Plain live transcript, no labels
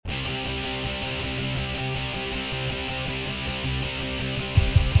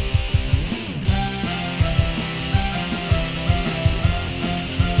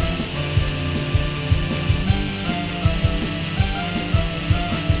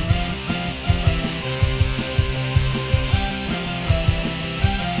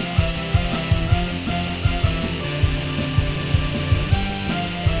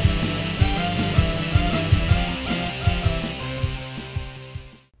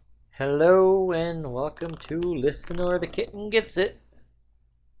Hello and welcome to Listen or the Kitten Gets It.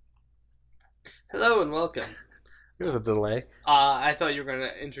 Hello and welcome. There was a delay. I thought you were going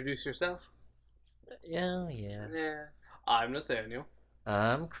to introduce yourself. Yeah. Yeah. I'm Nathaniel.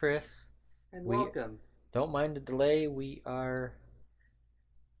 I'm Chris. And welcome. Don't mind the delay. We are...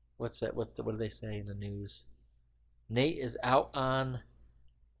 What's that? What do they say in the news? Nate is out on...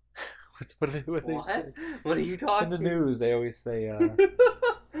 what do they say? What are you talking In the news, they always say,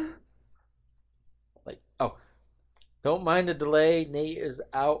 don't mind the delay. Nate is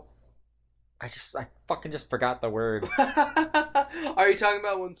out. I fucking just forgot the word. Are you talking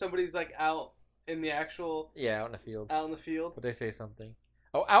about when somebody's like out in the actual... Yeah, out in the field. Out in the field? But they say something.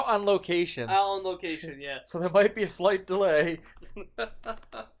 Oh, out on location. Out on location, yeah. So there might be a slight delay.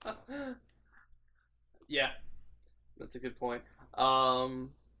 Yeah. That's a good point.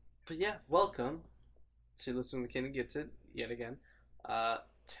 But yeah, welcome to Listen to the Kitten Gets It yet again.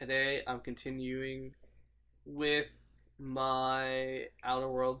 Today I'm continuing with my Outer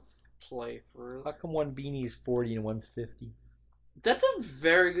Worlds playthrough. How come one beanie's 40 and one's 50? That's a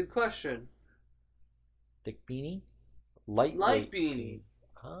very good question. Thick beanie? Light beanie.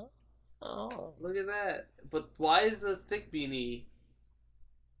 Huh? Oh. Look at that. But why is the thick beanie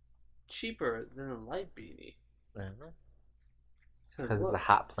cheaper than a light beanie? I don't know. Because it's a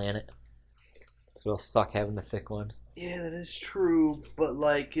hot planet. It'll suck having the thick one. Yeah, that is true. But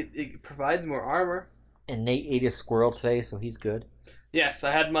like, it provides more armor. And Nate ate his squirrel today, so he's good. Yes,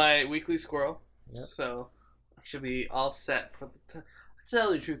 I had my weekly squirrel. Yep. So I should be all set for the... To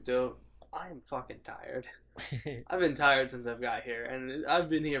tell you the truth, though, I am fucking tired. I've been tired since I've got here, and I've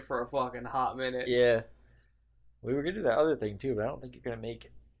been here for a fucking hot minute. Yeah. We were going to do that other thing, too, but I don't think you're going to make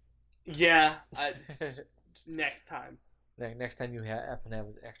it. Yeah. Next time. Next time you happen to have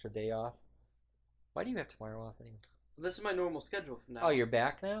an extra day off. Why do you have tomorrow off anyway? This is my normal schedule from now. Oh, you're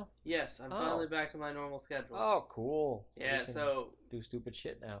back now? Yes, I'm finally back to my normal schedule. Oh, cool. So yeah, so... do stupid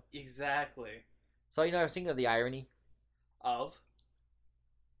shit now. Exactly. So, I was thinking of the irony. Of?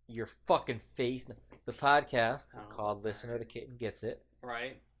 Your fucking face. The podcast is called Listen or the Kitten Gets It.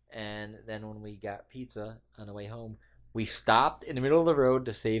 Right. And then when we got pizza on the way home, we stopped in the middle of the road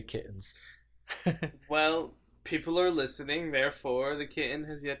to save kittens. Well, people are listening, therefore the kitten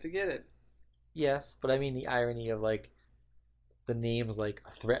has yet to get it. Yes, but I mean the irony of like the name's like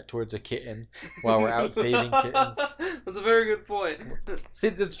a threat towards a kitten while we're out saving kittens. That's a very good point. See,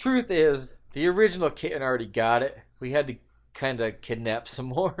 the truth is the original kitten already got it. We had to kind of kidnap some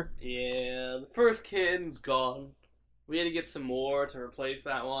more. Yeah, the first kitten's gone. We had to get some more to replace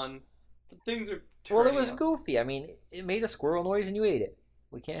that one. But things are Well, it was up. goofy. I mean, it made a squirrel noise and you ate it.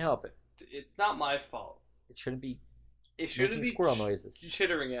 We can't help it. It's not my fault. It shouldn't be. It shouldn't be squirrel noises.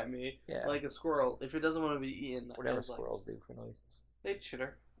 Chittering at me like a squirrel. If it doesn't want to be eaten, whatever squirrels do for noises. They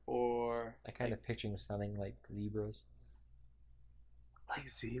chitter. Or I kind of picturing sounding like zebras. Like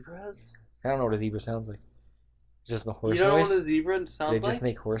zebras? I don't know what a zebra sounds like. Just the horse noise. You don't know what a zebra sounds like? Do they just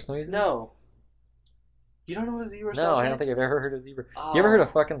make horse noises? No. You don't know what a zebra sounds like? No, I don't think I've ever heard a zebra. You ever heard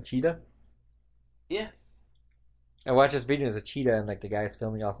of fucking cheetah? Yeah. I watched this video as a cheetah and like the guy's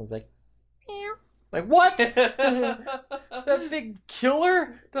filming all and it's like, meow. Like what? That big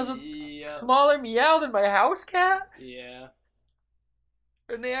killer does a smaller meow than my house cat? Yeah.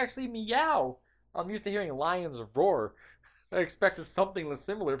 And they actually meow. I'm used to hearing lions roar. I expected something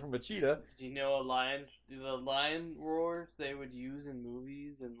similar from a cheetah. Did you know the lion roars they would use in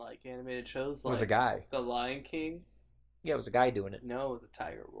movies and like animated shows? Like It was a guy. The Lion King? Yeah, it was a guy doing it. No, it was a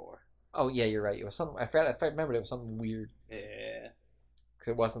tiger roar. Oh yeah, you're right. It was something. If I remembered, it was something weird. Yeah.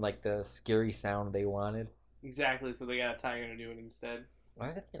 Because it wasn't like the scary sound they wanted. Exactly. So they got a tiger to do it instead. Why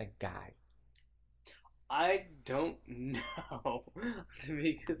was it a guy? I don't know.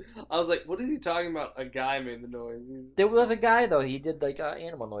 I was like, what is he talking about? A guy made the noise. There was a guy though. He did like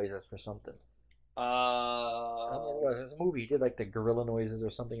animal noises for something. I don't know what it was. A movie. He did like the gorilla noises or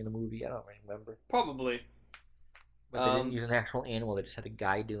something in the movie. I don't remember. Probably. But they didn't use an actual animal. They just had a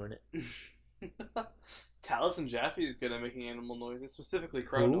guy doing it. Taliesin Jaffe is good at making animal noises, specifically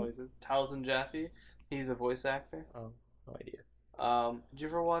crow noises. Taliesin Jaffe, he's a voice actor. Oh, no idea. Did you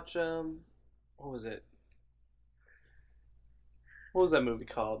ever watch what was it? What was that movie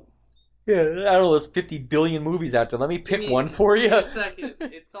called? Yeah, I don't know. There's 50 billion movies out there. Let me pick one for you. A second.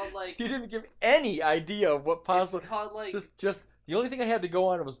 It's called like. You didn't give any idea of what possible. It's called like. Just the only thing I had to go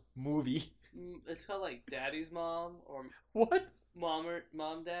on was movie. It's called like Daddy's Mom or what? Mom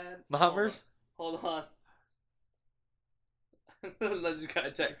Dad. Mommers. Hold on. I just got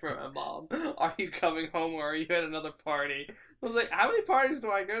a text from my mom. Are you coming home or are you at another party? I was like, how many parties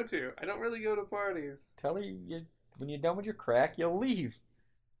do I go to? I don't really go to parties. Tell her when you're done with your crack, you'll leave.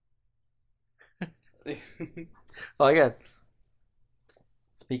 Oh, I got.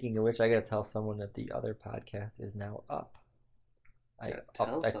 Speaking of which, I gotta tell someone that the other podcast is now up. I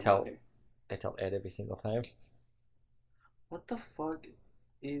tell Ed every single time. What the fuck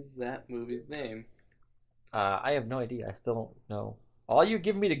is that movie's name? I have no idea. I still don't know. All you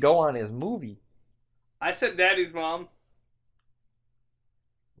give me to go on is movie. I said Daddy's Mom.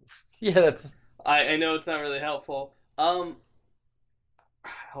 Yeah, that's. I know it's not really helpful. Hold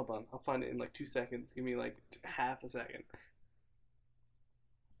on. I'll find it in like 2 seconds. Give me like half a second.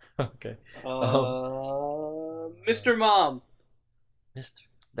 Okay. Mr. Mom.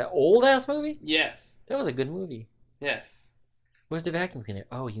 That old ass movie? Yes. That was a good movie. Yes. Where's the vacuum cleaner?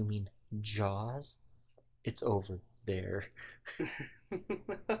 Oh, you mean Jaws? It's over there.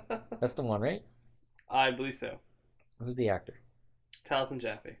 That's the one, right? I believe so. Who's the actor? Taliesin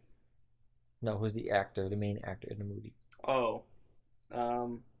Jaffe. No, who's the actor, the main actor in the movie? Oh.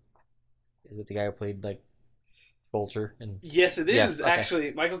 Is it the guy who played, like, Vulture? And Yes, it is, yes, okay.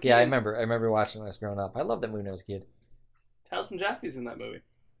 actually. Michael Keaton. Yeah, I remember watching this growing up. I loved that movie when I was a kid. Taliesin Jaffe's in that movie.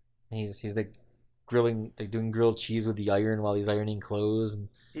 And he's like grilling, like doing grilled cheese with the iron while he's ironing clothes. And...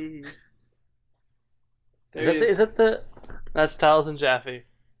 Mm-hmm. Is that the? That's Taliesin Jaffe.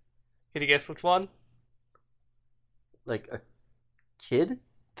 Can you guess which one? Like a kid?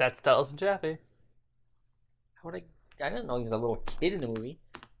 That's Taliesin Jaffe. How would I didn't know he was a little kid in the movie.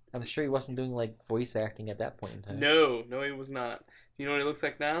 I'm sure he wasn't doing like voice acting at that point in time. No, he was not. You know what he looks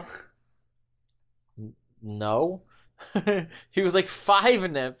like now? No. He was like 5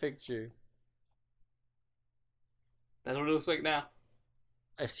 in that picture. That's what it looks like now.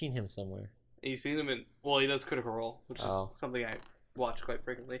 I've seen him somewhere. You've seen him in... Well, he does Critical Role, which is something I watch quite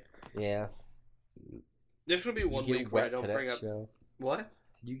frequently. Yes. There's going to be one week where I don't bring up... Show. What?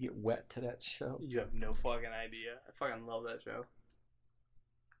 Did you get wet to that show? You have no fucking idea. I fucking love that show.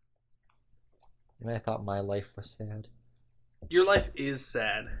 And I thought my life was sad. Your life is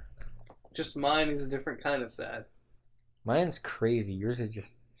sad. Just mine is a different kind of sad. Mine's crazy. Yours is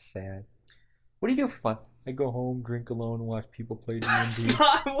just sad. What do you do for fun? I go home, drink alone, and watch people play D&D. That's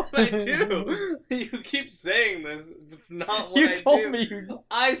not what I do. You keep saying this. It's not what I do. You told me you...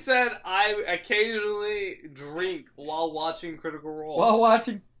 I said I occasionally drink while watching Critical Role. While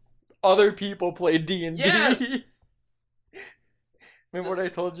watching other people play D&D. Yes! Remember what I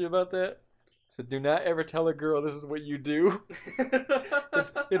told you about that? I said, do not ever tell a girl this is what you do.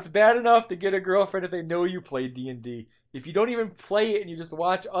 It's bad enough to get a girlfriend if they know you play D&D. If you don't even play it and you just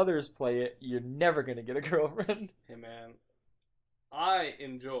watch others play it, you're never going to get a girlfriend. Hey man, I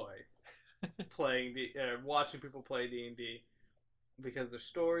enjoy watching people play D&D because their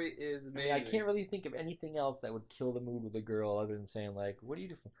story is amazing. I can't really think of anything else that would kill the mood with a girl other than saying like, what do you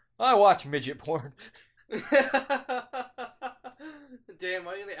do for... I watch midget porn. Damn,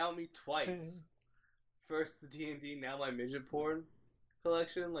 why are you gonna out me twice? First the D&D, now my midget porn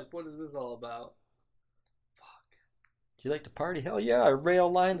collection? Like, what is this all about? Fuck. Do you like to party? Hell yeah, I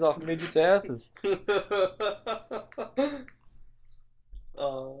rail lines off midgets' asses. I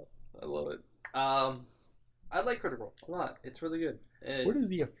love it. I like Critical Role a lot. It's really good. What is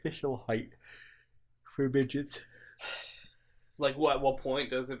the official height for midgets? Like, what? At what point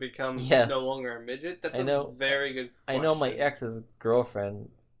does it become no longer a midget? That's a very good question. I know my ex's girlfriend...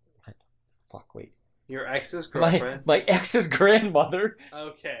 Fuck, wait. Your ex's girlfriend? My ex's grandmother.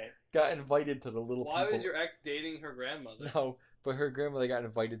 Okay. Got invited to the Little People. Why was your ex dating her grandmother? No, but her grandmother got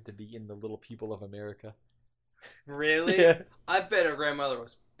invited to be in the Little People of America. Really? Yeah. I bet her grandmother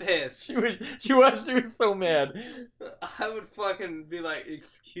was pissed. She was so mad. I would fucking be like,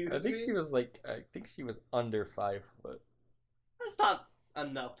 excuse me? I think she was under 5 foot. That's not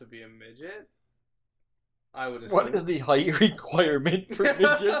enough to be a midget. I would assume. What is the height requirement for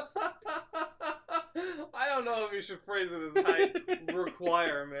midgets? I don't know if you should phrase it as height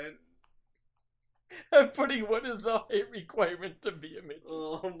requirement. I'm putting what is the height requirement to be a midget.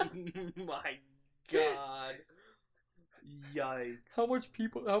 Oh my god. Yikes. How much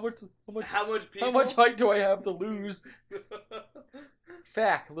people? height do I have to lose?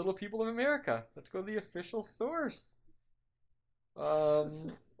 Fact, Little People of America. Let's go to the official source.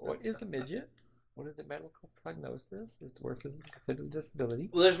 What is a midget? What is the medical prognosis? Is dwarfism considered a disability?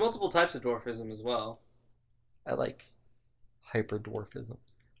 Well, there's multiple types of dwarfism as well. I like hyperdwarfism.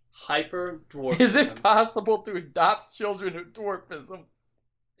 Hyperdwarfism. Is it possible to adopt children with dwarfism?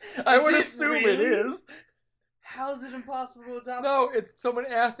 I would assume it is. How is it impossible to adopt? No, someone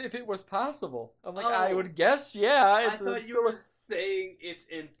asked if it was possible. I'm like, I would guess, yeah. I thought you were saying it's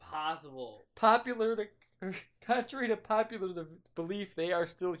impossible. Contrary to popular belief, they are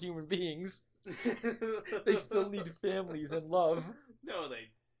still human beings. They still need families and love. No, they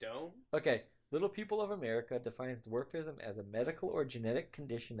don't. Okay, Little People of America defines dwarfism as a medical or genetic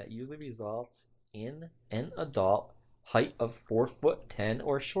condition that usually results in an adult height of 4'10"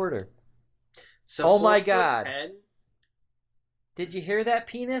 or shorter. So oh my God! 4'10"? Did you hear that,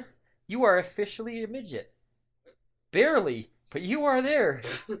 penis? You are officially a midget. Barely, but you are there.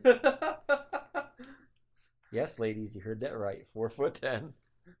 Yes, ladies, you heard that right. 4'10".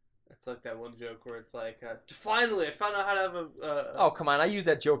 It's like that one joke where it's like, finally, I found out how to have a... Oh, come on. I use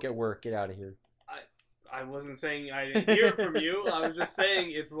that joke at work. Get out of here. I wasn't saying I didn't hear it from you. I was just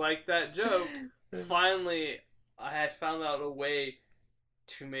saying it's like that joke. Finally, I had found out a way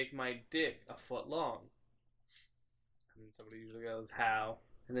to make my dick a foot long. And somebody usually goes, how?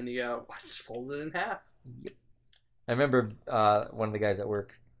 And then you go, I just fold it in half. Yep. I remember one of the guys at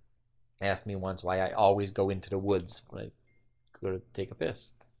work asked me once why I always go into the woods when I go to take a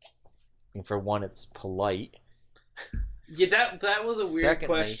piss. And for one, it's polite. Yeah, that was a weird Secondly,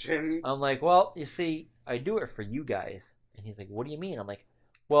 question. I'm like, well, you see, I do it for you guys. And he's like, what do you mean? I'm like,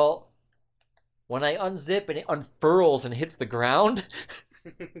 well, when I unzip and it unfurls and hits the ground...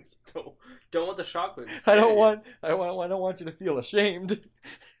 don't want the shockwave. I don't want you to feel ashamed.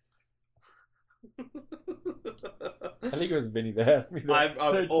 I think it was Vinny that asked me that.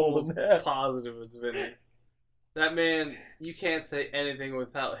 I'm almost positive it's Vinny. That man, you can't say anything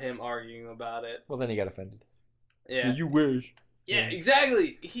without him arguing about it. Well, then he got offended. Yeah. You wish. Yeah,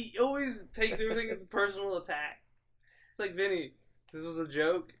 exactly. He always takes everything as a personal attack. It's like, Vinny, this was a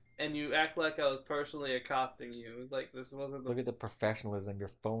joke, and you act like I was personally accosting you. It was like, this wasn't the... Look at the professionalism.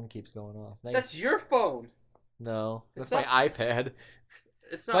 Your phone keeps going off. Now That's your phone. No, that's It's my iPad.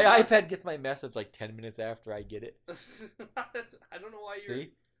 It's not my iPad gets my message like 10 minutes after I get it. I don't know why you're...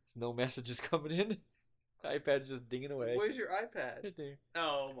 See? There's no messages coming in. iPad's just dinging away. Where's your iPad? Right there.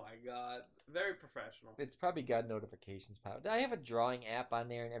 Oh my god. Very professional. It's probably got notifications pop. I have a drawing app on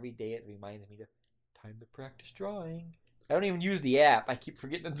there, and every day it reminds me to time to practice drawing. I don't even use the app. I keep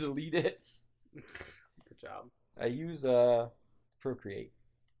forgetting to delete it. Good job. I use Procreate.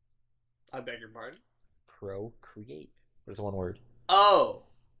 I beg your pardon? Procreate. But it's one word. Oh.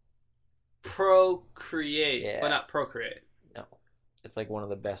 Procreate. Yeah. But not Procreate. No. It's like one of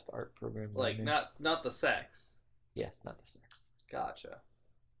the best art programs. Like, not the sex. Yes, not the sex. Gotcha.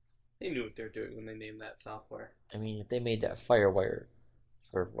 They knew what they were doing when they named that software. I mean, if they made that Firewire,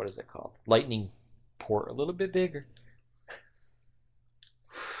 or what is it called? Lightning port a little bit bigger.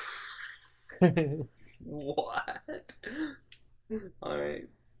 What? Alright.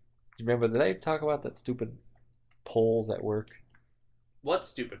 Remember, did I talk about that stupid poles at work? What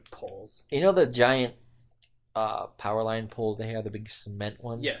stupid poles? You know the giant power line poles they have, the big cement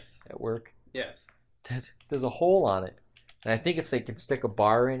ones? Yes. At work? Yes. There's a hole on it. And I think it's they can stick a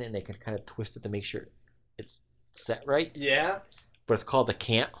bar in and they can kind of twist it to make sure it's set right. Yeah? But it's called the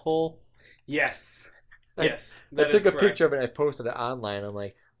cant hole. Yes. I Yes. I took a picture of it and I posted it online. I'm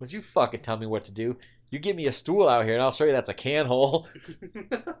like, would you fucking tell me what to do? You give me a stool out here and I'll show you that's a can hole.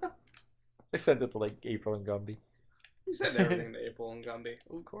 I sent it to like April and Gumby. You sent everything to April and Gumby.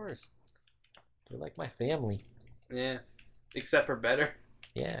 Of course. They're like my family. Yeah. Except for better.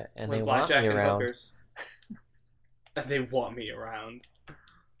 Yeah, and With they want blackjack me and around. hookers. And they want me around.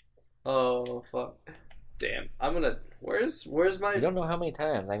 Oh fuck. Damn. I'm gonna where's my You don't know how many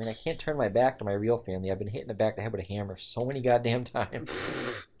times. I mean, I can't turn my back to my real family. I've been hitting the back of the head with a hammer so many goddamn times.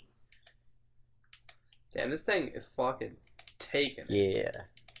 Damn, this thing is fucking taking it. Yeah.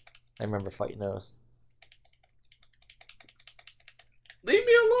 I remember fighting those. Leave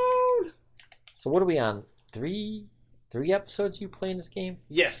me alone! So what are we on? Three episodes you playing this game?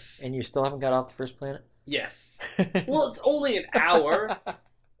 Yes. And you still haven't got off the first planet? Yes. Well, it's only an hour.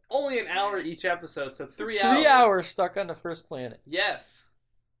 Only an hour each episode, so 3 hours. 3 hours stuck on the first planet. Yes.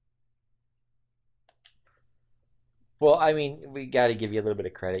 Well, I mean, we got to give you a little bit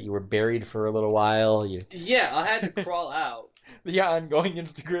of credit. You were buried for a little while. Yeah, I had to crawl out. The ongoing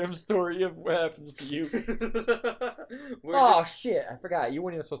Instagram story of what happens to you. Where's Shit! I forgot. You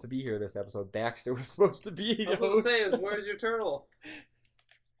weren't even supposed to be here this episode. Baxter was supposed to be. I was going to say is, where's your turtle? Yeah.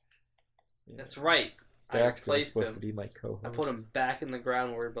 That's right. Baxter I was replaced supposed him. to be my co-host. I put him back in the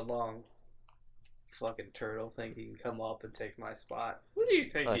ground where he belongs. Fucking turtle think he can come up and take my spot. Who do you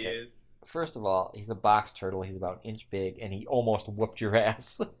think he is? First of all, he's a box turtle. He's about an inch big, and he almost whooped your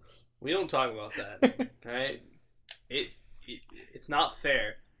ass. We don't talk about that, alright? It's not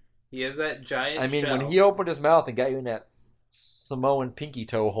fair. He has that giant shell. When he opened his mouth and got you in that Samoan pinky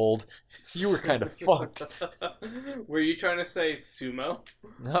toe hold, you were kind of fucked. Were you trying to say sumo?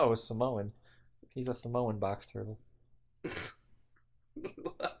 No, it was Samoan. He's a Samoan box turtle. Okay.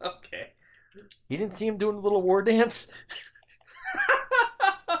 You didn't see him doing a little war dance?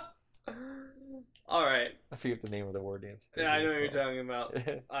 forget the name of the war dance. Yeah, I know what you're talking about.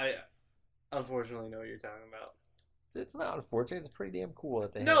 I unfortunately know what you're talking about. It's not unfortunate. It's pretty damn cool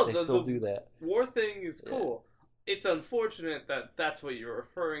that they still do that. War thing is cool. Yeah. It's unfortunate that that's what you're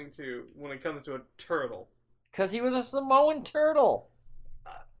referring to when it comes to a turtle. Because he was a Samoan turtle.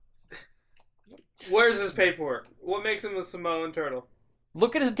 Where's his paperwork? What makes him a Samoan turtle?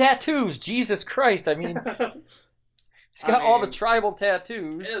 Look at his tattoos. Jesus Christ. I mean, he's got all the tribal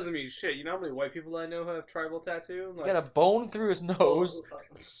tattoos. It doesn't mean shit. You know how many white people I know who have tribal tattoos? He's got a bone through his nose.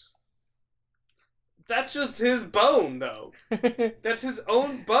 That's just his bone, though. That's his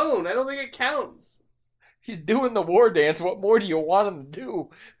own bone. I don't think it counts. He's doing the war dance. What more do you want him to do?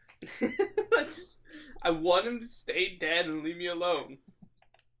 I want him to stay dead and leave me alone.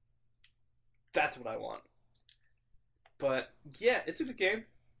 That's what I want. But yeah, it's a good game.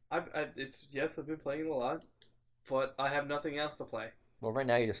 I've been playing it a lot, but I have nothing else to play. Well, right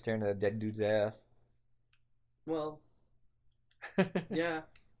now you're just staring at a dead dude's ass. Well, yeah,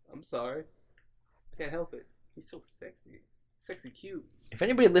 I'm sorry. Can't help it. He's so sexy. Sexy cute. If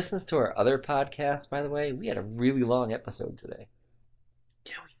anybody listens to our other podcast, by the way, we had a really long episode today.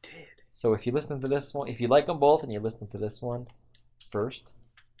 Yeah, we did. So if you listen to this one, if you like them both and you listen to this one first,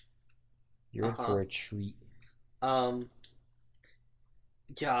 you're in for a treat. Yeah,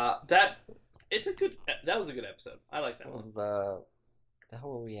 that was a good episode. I like that one. The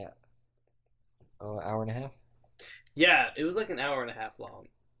hell were we at? Oh, an hour and a half? Yeah, it was like an hour and a half long,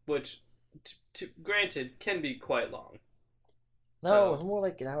 which, granted, can be quite long. No, it was more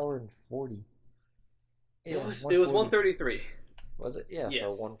like an hour and 40. Yeah, it was 1:33. Was it? Yeah,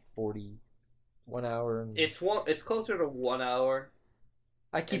 yes. So 1:40, 1 hour. And... It's closer to 1 hour.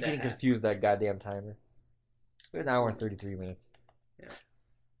 I keep getting confused that goddamn timer. An hour and 33 minutes. Yeah.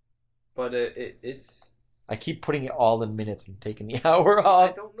 But it's. I keep putting it all in minutes and taking the hour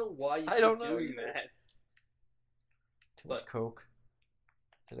off. I don't know why you keep doing that. Too much Coke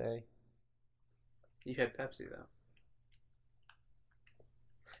today. You had Pepsi though.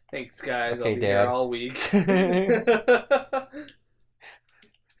 Thanks, guys. Okay, I'll be Dad. here all week.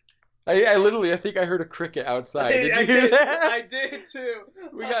 I think I heard a cricket outside. Did you hear that? I did too.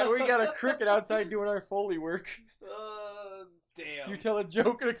 We got a cricket outside doing our Foley work. Damn. You tell a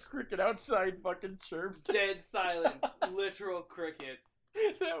joke and a cricket outside fucking chirped. Dead silence. Literal crickets.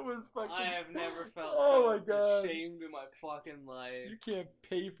 That was fucking... I have never felt my God. ashamed in my fucking life. You can't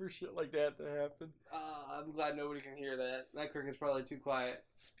pay for shit like that to happen. I'm glad nobody can hear that. That cricket's probably too quiet.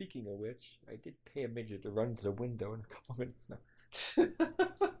 Speaking of which, I did pay a midget to run to the window in a couple minutes now.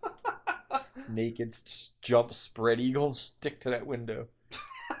 Naked, jump, spread eagle, stick to that window.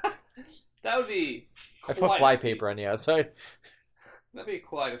 That would be... I put fly paper on the outside. That'd be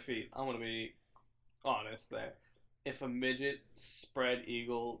quite a feat. I'm gonna be honest there. If a midget spread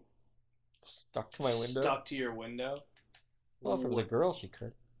eagle stuck to my window? Stuck to your window? Well, if it was a girl, she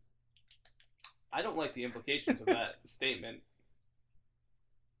could. I don't like the implications of that statement.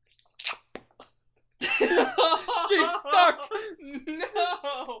 She's stuck!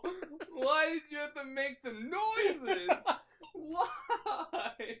 No! Why did you have to make the noises?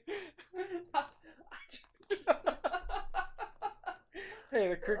 Why? Hey,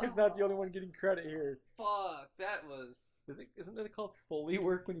 the cricket's not the only one getting credit here. Fuck, that was... Isn't that called Foley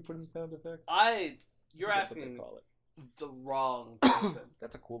work when you put in sound effects? You're asking the wrong person.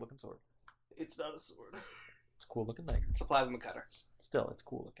 That's a cool looking sword. It's not a sword. It's a cool looking knife. It's a plasma cutter. Still, it's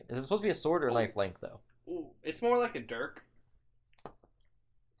cool looking. Is it supposed to be a sword or a knife length, though? Ooh, it's more like a dirk.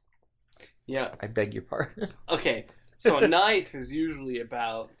 Yeah. I beg your pardon. Okay, so a knife is usually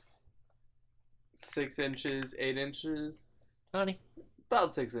about 6 inches, 8 inches. Honey.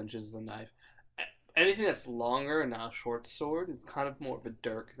 About 6 inches is a knife. Anything that's longer and not a short sword is kind of more of a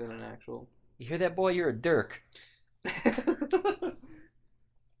dirk than an actual... You hear that, boy? You're a dirk.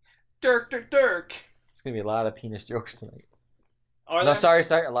 Dirk. It's going to be a lot of penis jokes tonight. No, sorry.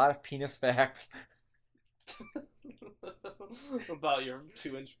 A lot of penis facts. About your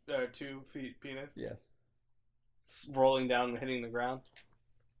 2 feet penis? Yes. Rolling down and hitting the ground?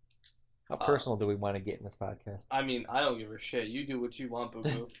 How personal do we want to get in this podcast? I mean, I don't give a shit. You do what you want,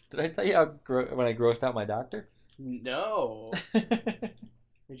 boo-boo. Did I tell you when I grossed out my doctor? No. Did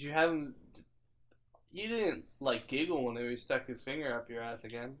you have him... You didn't, giggle when he stuck his finger up your ass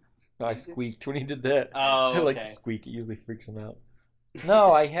again. No, I squeaked when he did that. Oh, okay. I like to squeak. It usually freaks him out.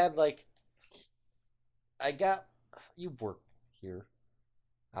 No, I had, You work here,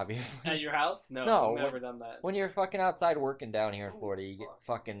 obviously. At your house? No, no, I've never done that. When you're fucking outside working down here in Florida, you get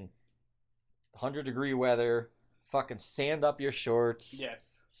fucking 100-degree weather, fucking sand up your shorts.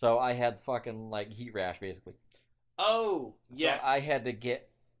 Yes. So I had fucking, heat rash, basically. Oh, yes. So I had to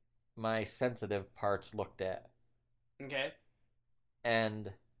get my sensitive parts looked at. Okay.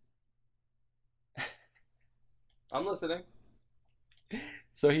 And I'm listening.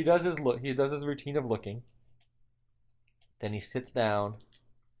 so he does his routine of looking. Then he sits down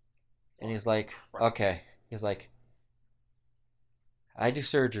and he's like, Christ. okay. He's like, I do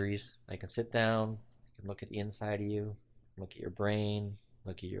surgeries. I can sit down, I can look at the inside of you, look at your brain,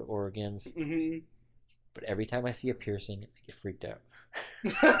 look at your organs. Mm-hmm. But every time I see a piercing, I get freaked out.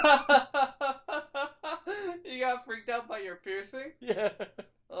 You got freaked out by your piercing? Yeah.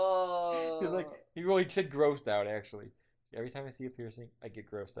 Oh. He's like, he said grossed out, actually. Every time I see a piercing, I get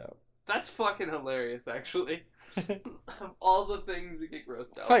grossed out. That's fucking hilarious, actually. Of all the things that get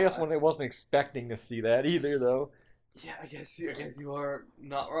grossed out. Probably just when I wasn't expecting to see that either, though. Yeah, I guess you are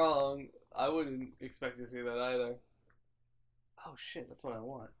not wrong. I wouldn't expect to see that either. Oh shit, that's what I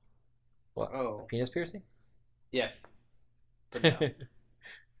want. What? Oh. Penis piercing? Yes. But no.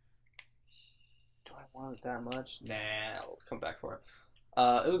 Do I want it that much? Nah, I'll come back for it.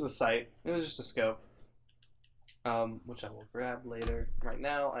 It was a sight. It was just a scope. Which I will grab later. Right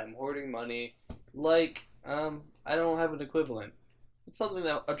now, I'm hoarding money. Like, I don't have an equivalent. It's something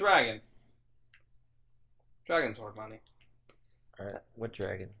that a dragon. Dragons hoard money. Alright, what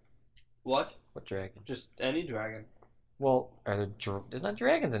dragon? What? What dragon? Just any dragon. Well, there's not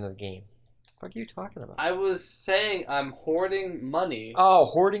dragons in this game. What the fuck are you talking about? I was saying I'm hoarding money. Oh,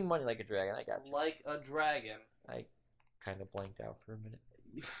 hoarding money like a dragon. I got you. Like a dragon. I kind of blanked out for a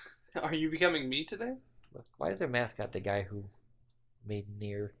minute. Are you becoming me today? Look, why is their mascot the guy who made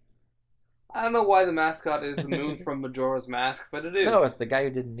Nier? I don't know why the mascot is the moon from Majora's Mask, but it is. No, it's the guy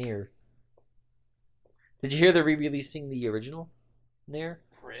who did Nier. Did you hear they're re-releasing the original Nier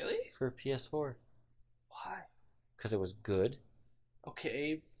Really? for PS4? Why? Because it was good.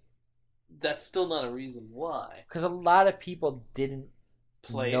 Okay, that's still not a reason why. Because a lot of people didn't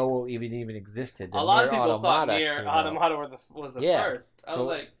Played. know it even existed. A lot of Nier people thought Automata Nier came out. Automata was the Yeah, first. I was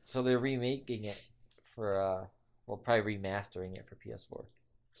like, so they're remaking it for well, probably remastering it for PS4,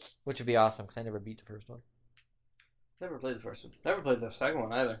 which would be awesome because I never beat the first one. never played the first one. Never played the second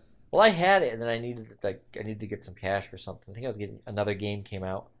one either. Well, I had it, and then I needed to get some cash for something. I think I was getting another game came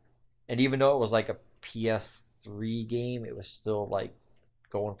out, and even though it was like a PS3 game, it was still like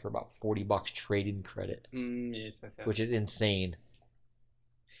going for about $40 trade-in credit, Yes. which is insane.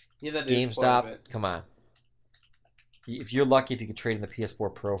 Yeah, that is quite a GameStop, bit. come on. If you're lucky, if you could trade in the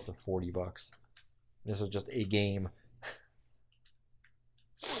PS4 Pro for $40, this was just a game.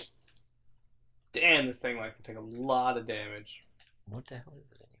 Damn, this thing likes to take a lot of damage. What the hell is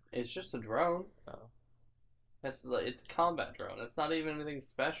it anyway? It's just a drone. Oh. It's a combat drone. It's not even anything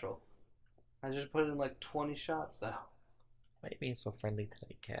special. I just put in like 20 shots though. Why are you being so friendly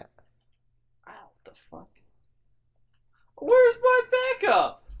tonight, cat? Ow, what the fuck? Where's my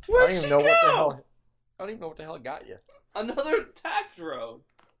backup? Where'd she go? I don't even know what the hell got you. Another attack drone.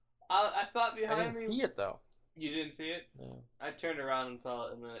 I thought I behind didn't me. see it though. You didn't see it? No. I turned around and saw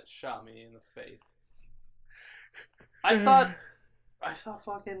it, and then it shot me in the face. I thought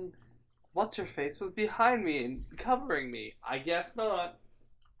fucking what's her face was behind me and covering me. I guess not.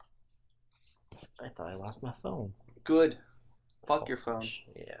 I thought I lost my phone. Good. Fuck your phone.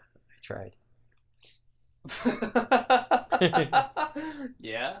 Yeah, I tried.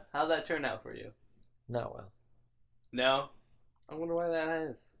 Yeah? How'd that turn out for you? Not well. No? I wonder why that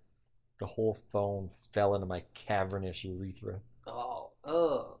is. The whole phone fell into my cavernous urethra. Oh,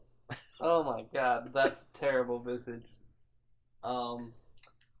 ugh. Oh my god, that's a terrible visage.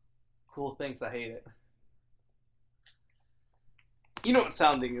 Cool thinks I hate it. You know what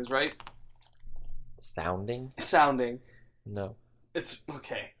sounding is, right? Sounding? Sounding. No. It's,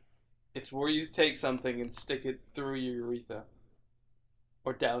 okay. It's where you take something and stick it through your urethra.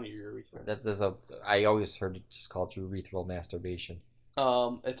 Or down your urethra. I always heard it just called urethral masturbation.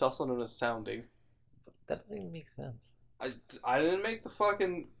 It's also known as sounding. That doesn't even make sense. I didn't make the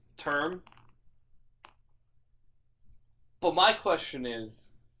fucking term. But my question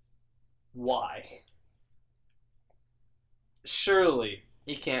is, why? Surely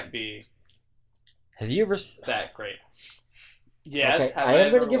it can't be Have you ever... that great. Yes, okay, have I am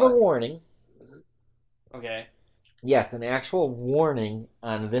going ever to give what? a warning. Okay, Yes, an actual warning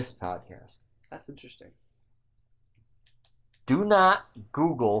on this podcast. that's interesting. Do not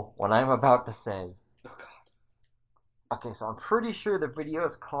Google what I'm about to say. Oh god. Okay, so I'm pretty sure the video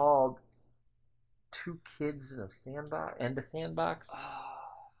is called Two Kids in a Sandbox and a Sandbox.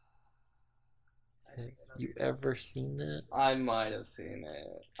 Have you ever seen that? I might have seen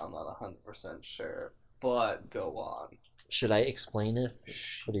it. I'm not 100% sure. But go on. Should I explain this?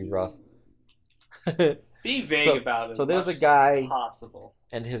 It's pretty rough. Be vague about it. So there's a as guy possible.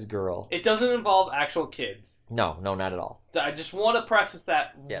 and his girl. It doesn't involve actual kids. No, not at all. I just want to preface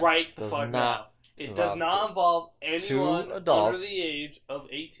that right the fuck now. It does not involve anyone under the age of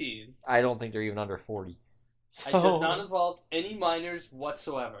 18. I don't think they're even under 40. So, it does not involve any minors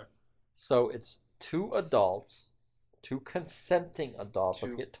whatsoever. So it's 2 adults, 2 consenting adults.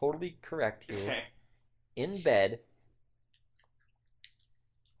 Let's get totally correct here. Okay. In bed.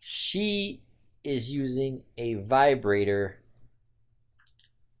 She is using a vibrator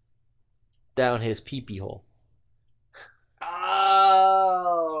down his pee-pee hole.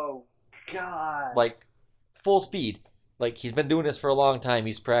 Oh, God. Like, full speed. Like, he's been doing this for a long time.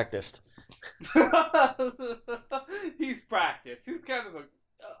 He's practiced. He's practiced. He's kind of a...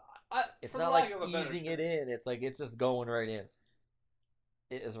 it's not like easing it in. It's like it's just going right in.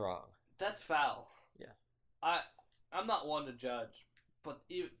 It is wrong. That's foul. Yes. I'm not one to judge, but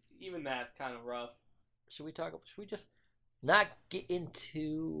even that's kind of rough. Should we just not get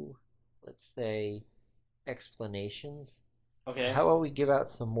into, let's say, explanations? Okay. How about we give out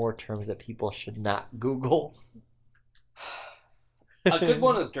some more terms that people should not Google? A good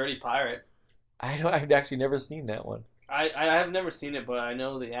one is Dirty Pirate. I've actually never seen that one. I have never seen it, but I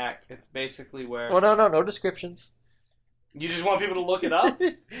know the act. It's basically where... Well, no descriptions. You just want people to look it up?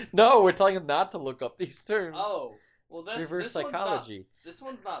 No, we're telling them not to look up these terms. Oh, well, it's reverse psychology. This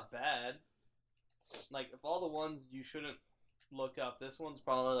one's not bad. Like, if all the ones you shouldn't look up, this one's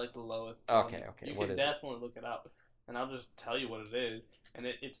probably like the lowest. Okay. You can definitely look it up, and I'll just tell you what it is. And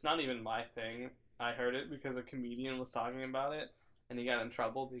it's not even my thing. I heard it because a comedian was talking about it, and he got in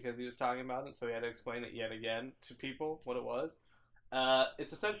trouble because he was talking about it, so he had to explain it yet again to people what it was.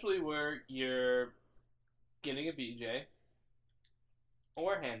 It's essentially where you're getting a BJ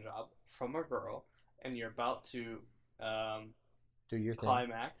or a hand job from a girl, and you're about to do your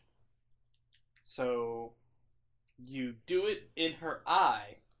climax. Thing. So you do it in her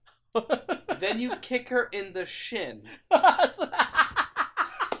eye, then you kick her in the shin.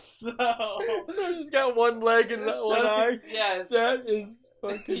 So she's got one leg and one eye. Yes, that is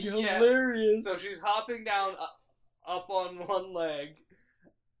fucking hilarious. So she's hopping down up on one leg,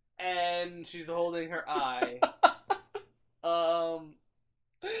 and she's holding her eye.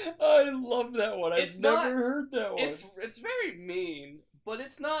 I love that one. I've never heard that one. It's very mean, but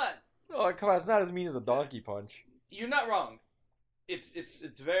it's not. Oh come on! It's not as mean as a donkey punch. You're not wrong.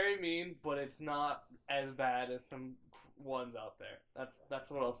 It's very mean, but it's not as bad as some ones out there.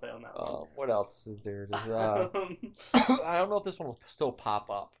 That's what I'll say on that one. What else is there? I don't know if this one will still pop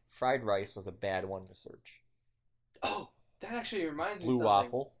up. Fried rice was a bad one to search. Oh, that actually reminds me. Blue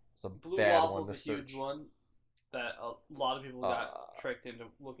waffle. It's a Blue bad waffle's one to a huge search. one that a lot of people got tricked into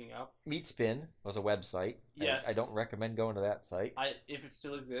looking up. Meat Spin was a website. Yes. I don't recommend going to that site. If it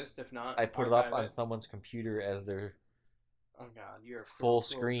still exists, if not, I put it up on someone's computer as their you're a full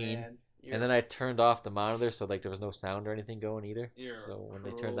screen. And then I turned off the monitor so like there was no sound or anything going either. When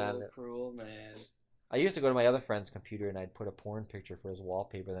they turned on it, cruel man. I used to go to my other friend's computer and I'd put a porn picture for his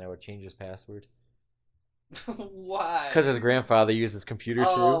wallpaper, then I would change his password. Why? Because his grandfather used his computer too.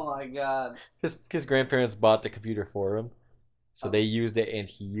 Oh my god. His grandparents bought the computer for him. So they used it and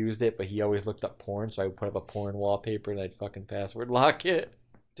he used it, but he always looked up porn, so I would put up a porn wallpaper and I'd fucking password lock it.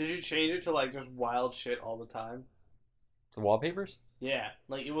 Did you change it to like just wild shit all the time? The wallpapers? Yeah.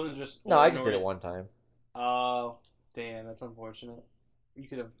 Like it wasn't just No, I just did it one time. Oh, damn, that's unfortunate. You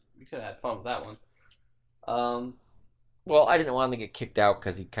could have had fun with that one. Well, I didn't want him to get kicked out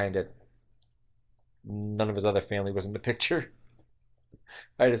because none of his other family was in the picture.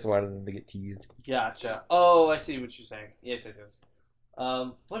 I just wanted him to get teased. Gotcha. Oh, I see what you're saying. Yes.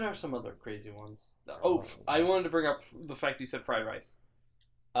 What are some other crazy ones? I wanted to bring up the fact that you said fried rice.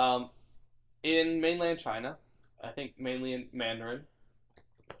 In mainland China, I think mainly in Mandarin,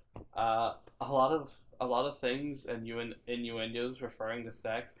 a lot of things and innuendos referring to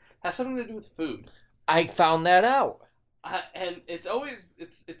sex have something to do with food. I found that out. And it's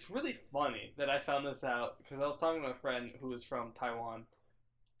really funny that I found this out because I was talking to a friend who was from Taiwan,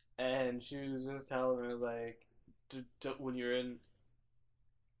 and she was just telling me like, when you're in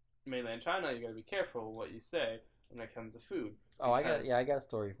mainland China, you gotta be careful what you say when it comes to food. Oh, I got a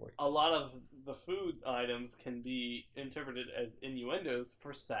story for you. A lot of the food items can be interpreted as innuendos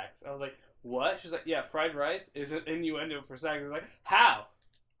for sex. I was like, what? She's like, yeah, fried rice is an innuendo for sex. I was like, how?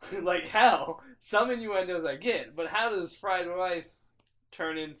 Like, how? Some innuendos I get, but how does fried rice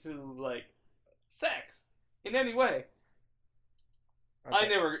turn into, like, sex in any way? Okay. I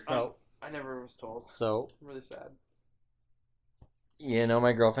never was told. So, I'm really sad. You know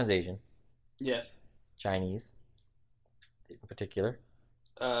my girlfriend's Asian. Yes. Chinese. In particular.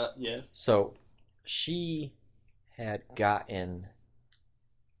 Yes. So, she had gotten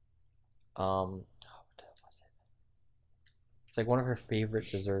what was it? It's like one of her favorite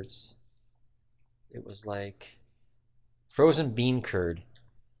desserts. It was like frozen bean curd.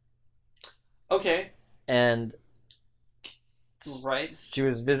 Okay. And right. She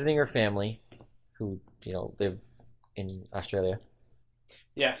was visiting her family who, live in Australia.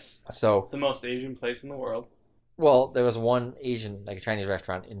 Yes. So the most Asian place in the world. Well, there was one Asian, like a Chinese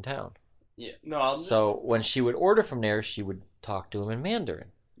restaurant in town. Yeah. No, So when she would order from there, she would talk to him in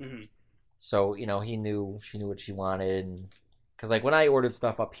Mandarin. Mm-hmm. So, she knew what she wanted. Because, like, when I ordered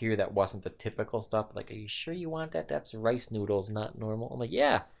stuff up here that wasn't the typical stuff, like, are you sure you want that? That's rice noodles, not normal. I'm like,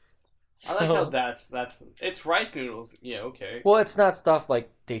 yeah. I like how it's rice noodles. Yeah, okay. Well, it's not stuff like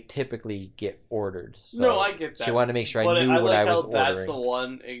they typically get ordered. So no, I get that. She wanted to make sure I knew what I was ordering. That's the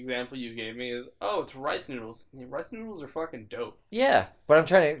one example you gave me is, it's rice noodles. Yeah, rice noodles are fucking dope. Yeah, but I'm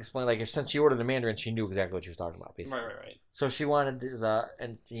trying to explain, like, since she ordered the Mandarin, she knew exactly what she was talking about, basically. Right. So she wanted this,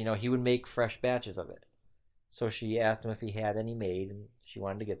 and, he would make fresh batches of it. So she asked him if he had any made, and she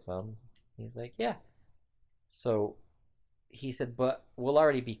wanted to get some. He's like, yeah. So he said, but we'll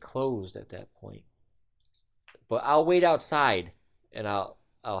already be closed at that point. But I'll wait outside, and I'll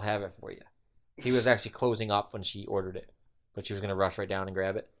have it for you. He was actually closing up when she ordered it, but she was going to rush right down and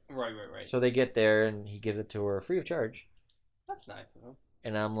grab it. Right. So they get there, and he gives it to her free of charge. That's nice of him.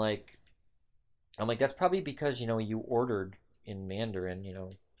 And I'm like, that's probably because, you ordered in Mandarin,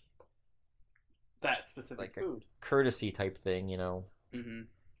 that specific like food. A courtesy type thing, Mm-hmm.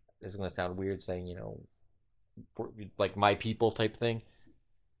 It's going to sound weird saying, like my people type thing.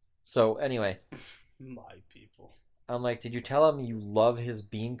 So anyway. My people. I'm like, did you tell him you love his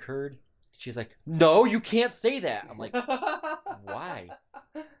bean curd? She's like, no, you can't say that. I'm like, why?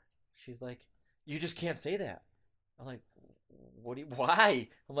 She's like, you just can't say that. I'm like, why?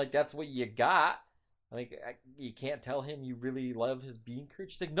 I'm like, that's what you got. I'm like, you can't tell him you really love his bean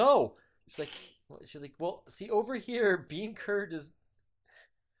curd? She's like, no. She's like, well, see, over here, bean curd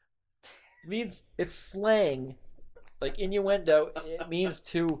means it's slang, like innuendo. It means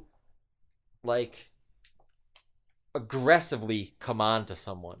to, like, aggressively come on to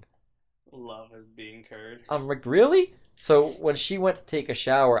someone. Love his bean curd. I'm like, really? So when she went to take a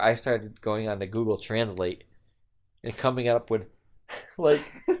shower, I started going on to Google Translate and coming up with, like,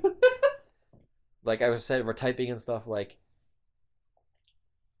 like I was saying, we're typing in stuff like,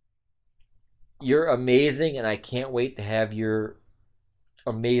 you're amazing, and I can't wait to have your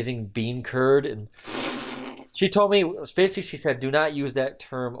amazing bean curd. And she told me, basically, she said, do not use that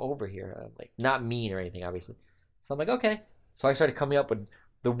term over here. I'm like, not mean or anything, obviously. So I'm like, okay. So I started coming up with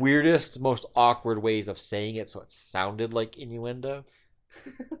the weirdest, most awkward ways of saying it so it sounded like innuendo.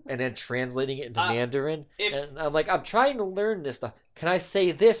 And then translating it into Mandarin. And I'm like, I'm trying to learn this stuff. Can I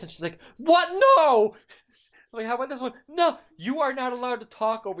say this? And she's like, what? No! I'm like, how about this one? No, you are not allowed to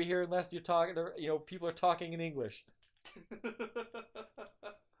talk over here unless you're talking, people are talking in English.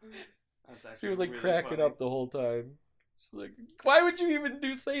 She was like really cracking funny. Up the whole time. She's like, why would you even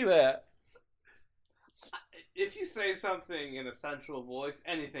say that? If you say something in a sensual voice,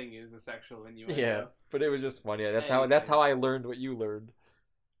 anything is a sexual innuendo. Yeah, but it was just funny. That's how I learned what you learned.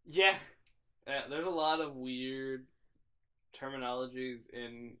 Yeah. There's a lot of weird terminologies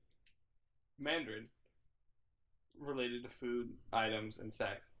in Mandarin related to food, items, and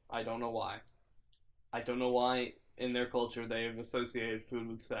sex. I don't know why. I don't know why in their culture they have associated food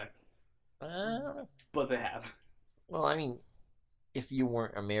with sex. But they have. Well, I mean, if you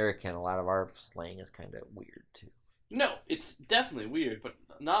weren't American, a lot of our slang is kind of weird too. No, it's definitely weird, but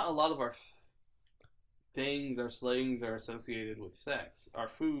not a lot of our things, our slangs are associated with sex. Our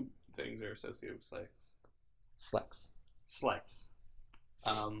food things are associated with sex. Slex.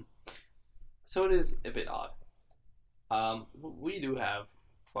 So it is a bit odd. We do have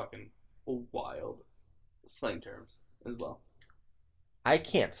fucking wild slang terms as well. I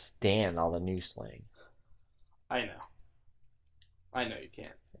can't stand all the new slang. I know you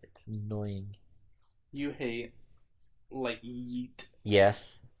can't. It's annoying. You hate, like, yeet.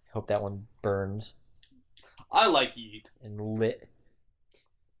 Yes. Hope that one burns. I like yeet. And lit.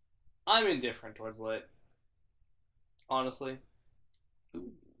 I'm indifferent towards lit. Honestly.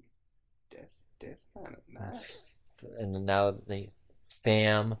 Ooh. That's kind of nice. And now they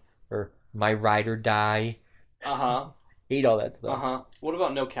fam or my ride or die. Hate all that stuff. What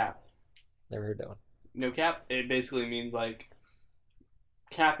about no cap? Never heard that one. No cap? It basically means like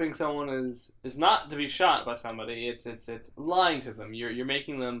capping someone is not to be shot by somebody. It's lying to them. You're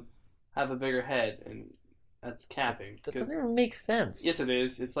making them have a bigger head, and that's capping. That doesn't even make sense. Yes, it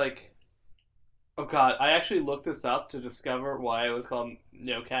is. It's like, oh god, I actually looked this up to discover why it was called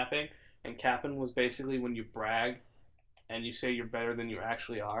no capping. and capping was basically when you brag and you say you're better than you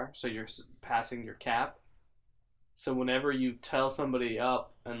actually are, so you're passing your cap. So whenever you tell somebody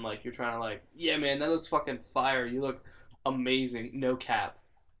up and like you're trying to like, yeah, man, that looks fucking fire. You look amazing. No cap.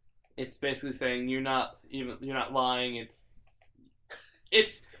 It's basically saying you're not lying. It's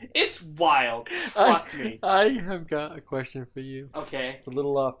wild. Trust me. I have got a question for you. Okay. It's a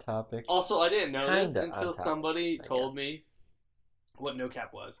little off topic. Also, I didn't know this Kinda until on top, somebody I told guess. me what no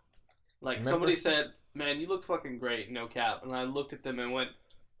cap was. Like Remember? somebody said, "Man, you look fucking great, no cap." And I looked at them and went,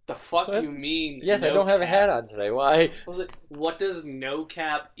 "The fuck What? do you mean?" Yes, I no don't have a cap?" hat on today. Why? I was like, "What does no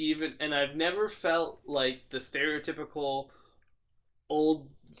cap even?" And I've never felt like the stereotypical old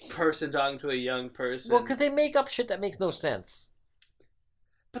person talking to a young person. Well, because they make up shit that makes no sense.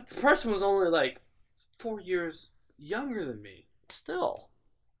 But the person was only like 4 years younger than me. Still.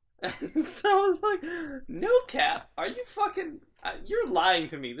 So I was like, no cap. Are you fucking... you're lying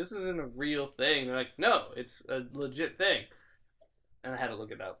to me. This isn't a real thing. They're like, no, it's a legit thing. And I had to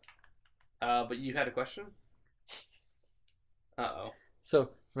look it up. But you had a question? Uh-oh. So,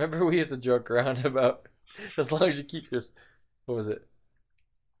 remember we used to joke around about as long as you keep your... What was it?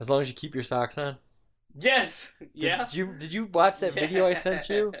 As long as you keep your socks on? Yes! Yeah? Did you watch that video I sent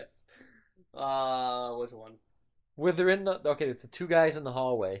you? Yes. Which one? Where they're in the... Okay, it's the two guys in the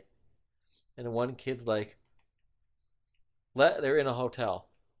hallway. And one kid's like... They're in a hotel.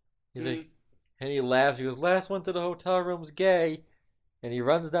 He's like... And he laughs. He goes, last one to the hotel room's gay. And he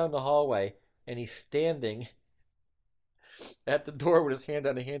runs down the hallway. And he's standing at the door with his hand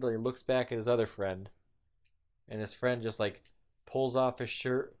on the handle. He looks back at his other friend. And his friend just like pulls off his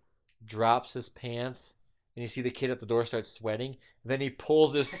shirt, drops his pants, and you see the kid at the door start sweating. Then he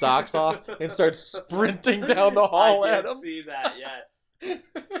pulls his socks off and starts sprinting down the hall at him. I did see that, yes.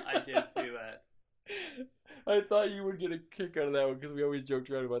 I did see that. I thought you would get a kick out of that one because we always joked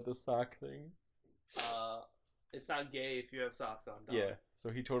around about the sock thing. It's not gay if you have socks on, dog. Yeah, so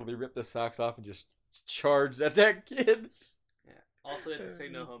he totally ripped the socks off and just charged at that kid. Yeah. Also, you have to say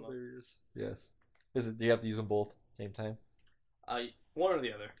no homo. Hilarious. Yes. Do you have to use them both same time? One or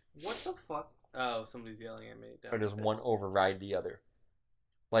the other. What the fuck? Oh, somebody's yelling at me downstairs. Or does one override the other?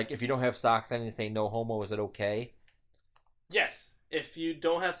 Like, if you don't have socks on and you say no homo, is it okay? Yes. If you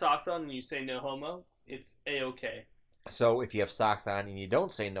don't have socks on and you say no homo, it's A-okay. So, if you have socks on and you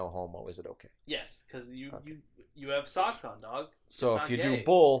don't say no homo, is it okay? Yes, because you have socks on, dog. So, if you do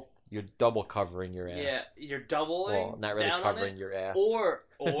both, you're double covering your ass. Yeah, you're doubling. Well, not really down covering your ass. Or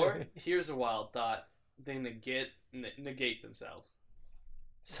here's a wild thought: they negate themselves.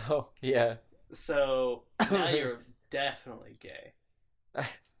 So yeah. So now you're definitely gay.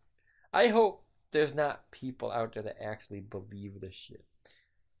 I hope there's not people out there that actually believe this shit.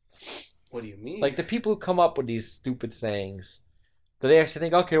 What do you mean? Like the people who come up with these stupid sayings. Do they actually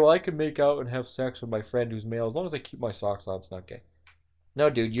think, okay, well, I can make out and have sex with my friend who's male as long as I keep my socks on, it's not gay?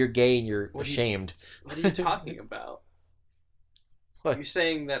 No, dude, you're gay and you're ashamed. What are you talking about? What? You're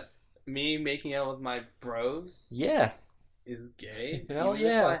saying that me making out with my bros Yes. is gay? Hell Even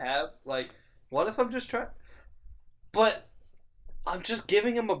yeah. if I have, like, what if I'm just trying... But I'm just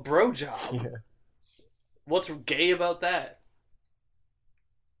giving him a bro job. Yeah. What's gay about that?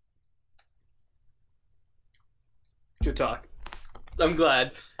 Good talk. I'm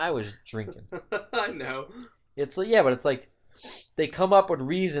glad. I was drinking. I know. It's like, yeah, but it's like they come up with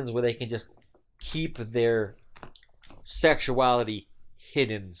reasons where they can just keep their sexuality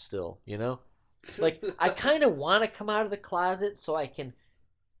hidden still, you know? Like, I kind of want to come out of the closet so I can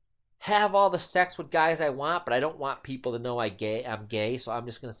have all the sex with guys I want, but I don't want people to know I'm gay, so I'm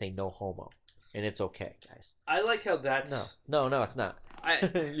just going to say no homo. And it's okay, guys. I like how that's... No, it's not.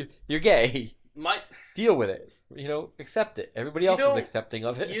 I You're gay. my Deal with it. You know, accept it. Everybody else is accepting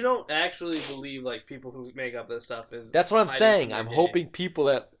of it. You don't actually believe, like, people who make up this stuff is... That's what I'm hiding saying. from I'm their hoping people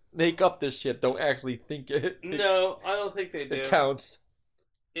that make up this shit don't actually think it. No, I don't think they do. It counts.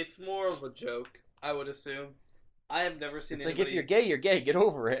 It's more of a joke, I would assume. I have never seen It's anybody... like, if you're gay, you're gay. Get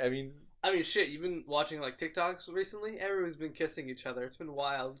over it. I mean, shit, you've been watching, like, TikToks recently? Everyone's been kissing each other. It's been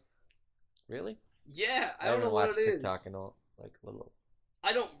wild. really? Yeah, I haven't don't know what watched it is. TikTok in like a little.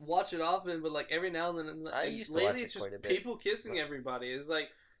 I don't watch it often, but, like, every now and then... I used to lately, watch it it's just quite a bit. people kissing everybody. It's like,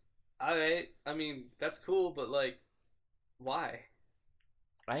 alright, I mean, that's cool, but, like, why?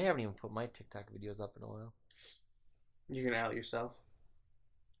 I haven't even put my TikTok videos up in a while. You're gonna out yourself.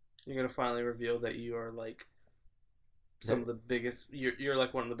 You're gonna finally reveal that you are like some of the biggest. You're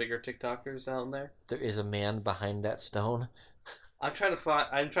like one of the bigger TikTokers out there. There is a man behind that stone. I'm trying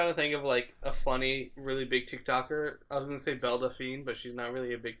to think of like a funny, really big TikToker. I was gonna say Belle Delphine, but she's not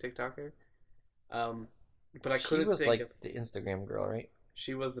really a big TikToker. But I couldn't She was think like of... the Instagram girl, right?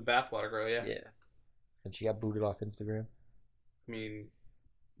 She was the bathwater girl, yeah. Yeah. And she got booted off Instagram. I mean,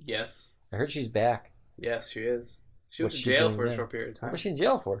 yes. I heard she's back. Yes, she is. She went What's to she jail doing for a now? short period of What time. was she in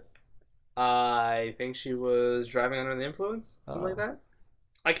jail for? I think she was driving under the influence, something like that.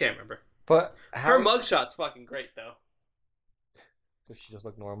 I can't remember. But her mugshot's fucking great, though. Does she just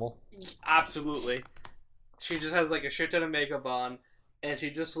look normal? Absolutely. She just has like a shit ton of makeup on, and she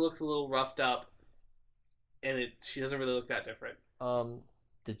just looks a little roughed up, and she doesn't really look that different.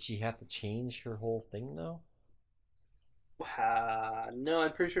 Did she have to change her whole thing though? No,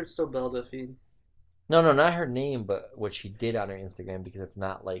 I'm pretty sure it's still Belle Delphine. No, not her name, but what she did on her Instagram, because it's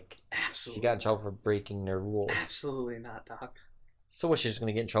not like Absolutely. She got in trouble for breaking their rules. Absolutely not, Doc. So was she just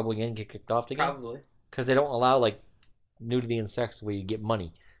gonna get in trouble again, get kicked off again? Probably. Because they don't allow like nudity and sex where you get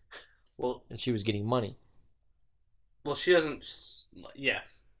money. Well, and she was getting money. Well, she doesn't.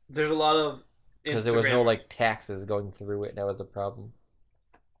 Yes, there's a lot of because there was no like taxes going through it. And that was the problem.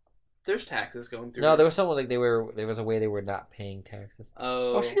 There's taxes going through. No, there was something like there was a way they were not paying taxes.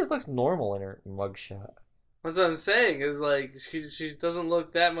 Oh, she just looks normal in her mugshot. That's what I'm saying. Is like she doesn't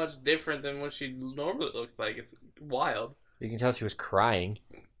look that much different than what she normally looks like. It's wild. You can tell she was crying.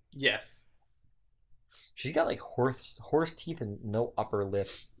 Yes. She's got like horse teeth and no upper lip.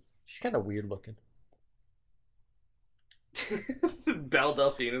 She's kind of weird looking. Belle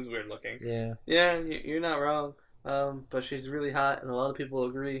Delphine is weird looking. Yeah. Yeah, you're not wrong. But she's really hot, and a lot of people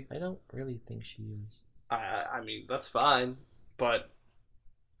agree. I don't really think she is. I mean, that's fine, but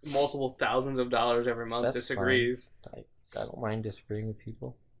multiple thousands of dollars every month that's disagrees. I don't mind disagreeing with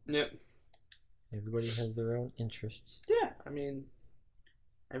people. Yep. Everybody has their own interests. Yeah, I mean,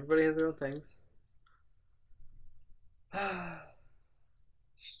 everybody has their own things. I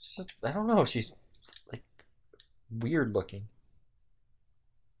don't know. She's like weird looking.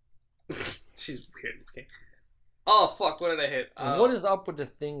 She's weird looking. Oh fuck! What did I hit? What is up with the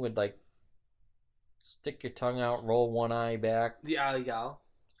thing with like stick your tongue out, roll one eye back? The Aligal.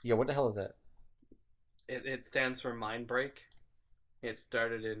 Yeah, what the hell is that? It stands for mind break. It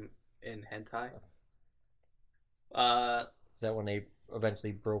started in hentai. Is that when they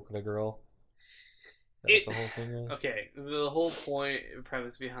eventually broke the girl? The whole thing is? Okay, the whole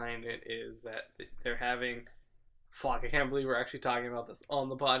premise behind it is that they're having... Fuck, I can't believe we're actually talking about this on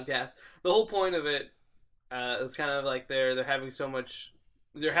the podcast. The whole point of it is kind of like they're having so much...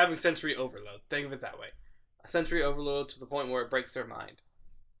 They're having sensory overload. Think of it that way. A sensory overload to the point where it breaks their mind.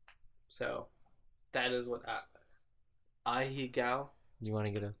 So, that is what... Ahigao? You want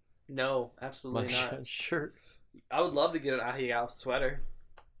to get a... No, absolutely not. Shirt? I would love to get an Ahigao sweater.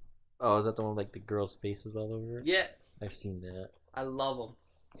 Oh, is that the one with like the girls' faces all over it? Yeah. I've seen that. I love them.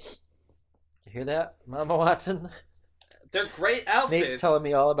 You hear that, Mama Watson? They're great outfits. Nate's telling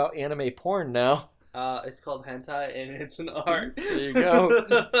me all about anime porn now. It's called hentai, and it's an art. There you go.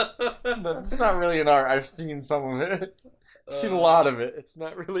 It's not really an art. I've seen some of it. I've seen a lot of it. It's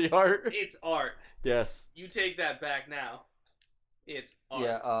not really art. It's art. Yes. You take that back now. It's art.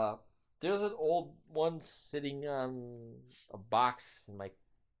 Yeah, there's an old one sitting on a box in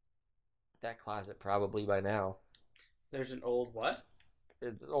that closet probably by now. There's an old what?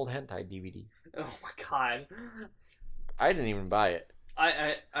 It's an old hentai DVD. Oh my god. I didn't even buy it.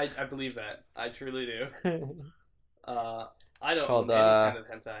 I believe that. I truly do. I don't Called, own any kind of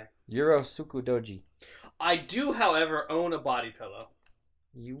hentai. Yurosuku Doji. I do, however, own a body pillow.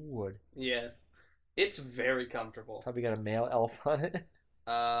 You would. Yes. It's very comfortable. Probably got a male elf on it.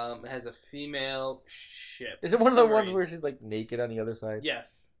 It has a female ship. Is it one of the ones where she's like naked on the other side?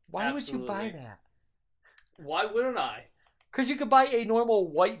 Yes. Why absolutely. would you buy that? Why wouldn't I? Because you could buy a normal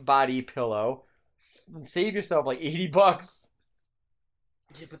white body pillow and save yourself like $80.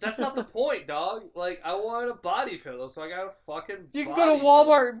 Yeah, but that's not the point, dog. Like, I wanted a body pillow, so I got a fucking You can go to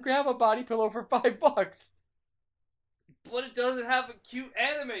Walmart and grab a body pillow for $5. But it doesn't have a cute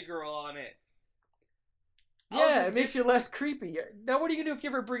anime girl on it. Yeah, it makes you less creepy. Now, what are you going to do if you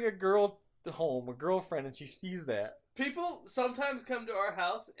ever bring a girl home, a girlfriend, and she sees that? People sometimes come to our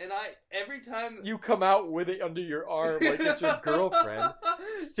house, and every time... You come out with it under your arm like it's your girlfriend.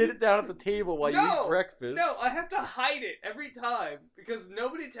 Sit it down at the table while you eat breakfast. No, I have to hide it every time, because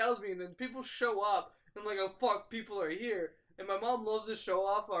nobody tells me, and then people show up, and I'm like, oh fuck, people are here. And my mom loves to show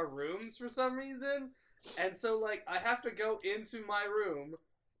off our rooms for some reason, and so like, I have to go into my room,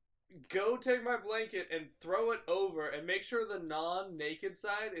 go take my blanket and throw it over and make sure the non-naked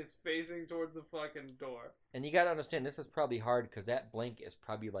side is facing towards the fucking door. And you gotta understand, this is probably hard because that blanket is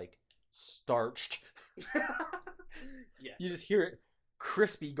probably like starched. Yes. You just hear it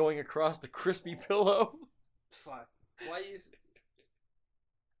crispy going across the crispy pillow. Fuck. Why you...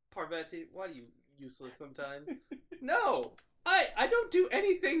 Parvati, why are you useless sometimes? No! I don't do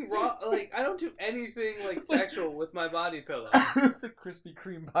anything wrong. Like, I don't do anything, like, sexual with my body pillow. It's a Krispy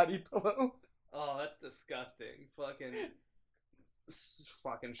Kreme body pillow. Oh, that's disgusting. Fucking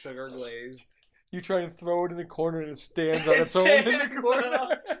sugar glazed. You try and throw it in the corner and it stands on its own in the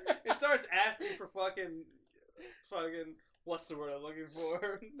corner. It starts asking for fucking, what's the word I'm looking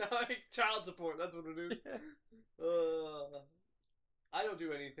for? Like, child support, that's what it is. Yeah. I don't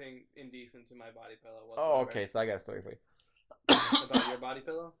do anything indecent to my body pillow whatsoever. Oh, okay, so I got a story for you. About your body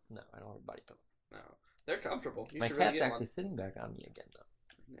pillow? No, I don't have a body pillow. No. They're comfortable. My cat's actually sitting back on me again, though.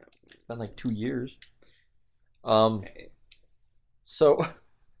 No. It's been like 2 years. Okay. So,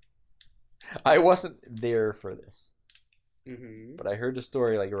 I wasn't there for this. Mm-hmm. But I heard the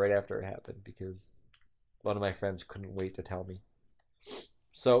story like right after it happened because one of my friends couldn't wait to tell me.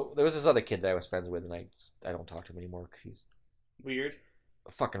 So, there was this other kid that I was friends with, and I don't talk to him anymore because he's... Weird.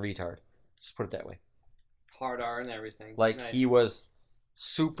 A fucking retard. Just put it that way. Hard R and everything. Like, nice. He was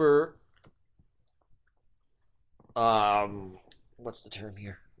super... What's the term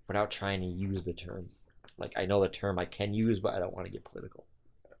here? Without trying to use the term. Like, I know the term I can use, but I don't want to get political.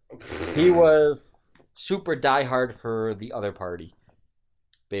 He was super diehard for the other party.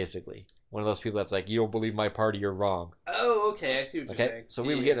 Basically. One of those people that's like, you don't believe my party, you're wrong. Oh, okay. I see what you're saying. So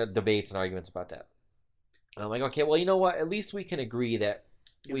we would get into debates and arguments about that. And I'm like, okay, well, you know what? At least we can agree that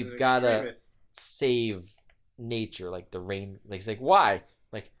we've got to save nature, like the rain. Like, it's like, why?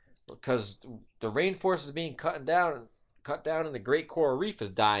 Like, because the rainforest is being cut down, and the Great Coral Reef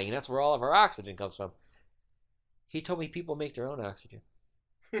is dying, and that's where all of our oxygen comes from. He told me people make their own oxygen.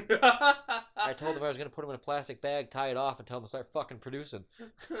 I told him I was going to put them in a plastic bag, tie it off, and tell them to start fucking producing.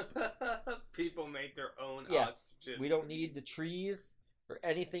 People make their own yes, oxygen. We don't need the trees or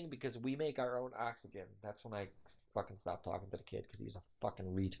anything because we make our own oxygen. That's when I fucking stopped talking to the kid because he's a fucking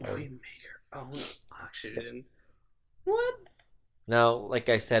retard. We make our own oxygen. What? Now, like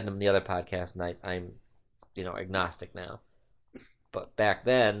I said in the other podcast, and I'm, agnostic now. But back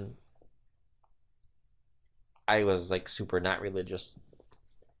then, I was like super not religious.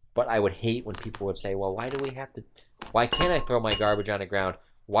 But I would hate when people would say, well, why can't I throw my garbage on the ground?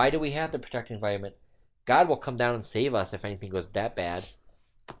 Why do we have to protect the environment? God will come down and save us if anything goes that bad.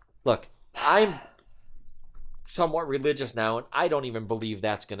 Look, I'm somewhat religious now, and I don't even believe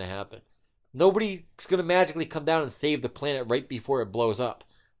that's going to happen. Nobody's going to magically come down and save the planet right before it blows up.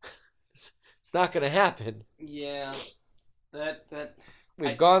 It's not going to happen. Yeah.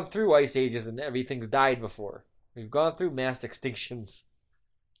 We've gone through ice ages and everything's died before. We've gone through mass extinctions.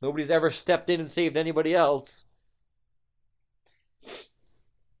 Nobody's ever stepped in and saved anybody else.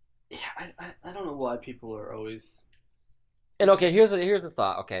 Yeah, I don't know why people are always... And okay, here's a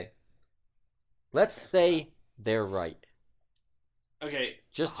thought, okay. Let's say they're right. Okay,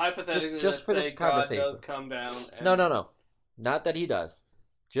 just hypothetically, just for this conversation. God does come down and... No. Not that he does.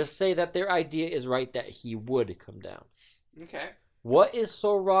 Just say that their idea is right, that he would come down. Okay. What is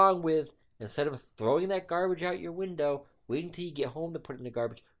so wrong with, instead of throwing that garbage out your window, waiting until you get home to put it in the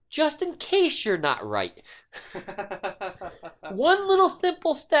garbage, just in case you're not right? One little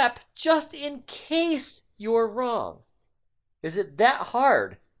simple step, just in case you're wrong. Is it that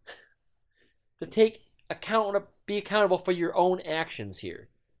hard to be accountable for your own actions here?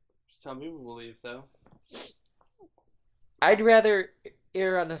 Some people believe so. I'd rather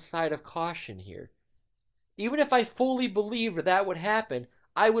err on the side of caution here. Even if I fully believed that would happen,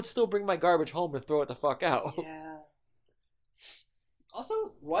 I would still bring my garbage home and throw it the fuck out. Yeah.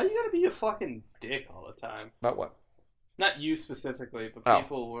 Also, why you gotta be a fucking dick all the time? About what? Not you specifically, but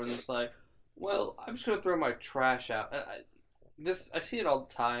people were just like, well, I'm just gonna throw my trash out. I see it all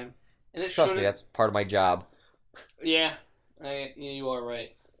the time. And it Trust me, that's part of my job. Yeah, you are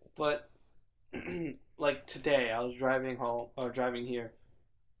right. But, like today, I was driving here,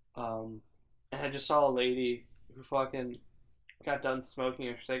 and I just saw a lady who fucking got done smoking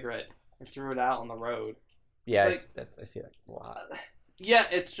her cigarette and threw it out on the road. Yeah, I see that a lot. Yeah,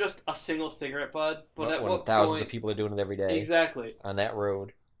 it's just a single cigarette butt, but at what thousands point... of people are doing it every day. Exactly. On that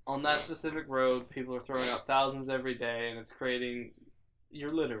road. On that specific road, people are throwing out thousands every day, and it's creating...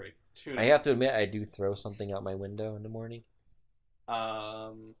 You're littering. I have to admit, I do throw something out my window in the morning.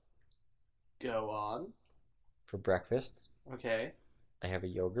 Go on. For breakfast. Okay. I have a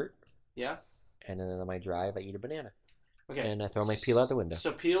yogurt. Yes. And then on my drive, I eat a banana. Okay. And I throw my peel out the window.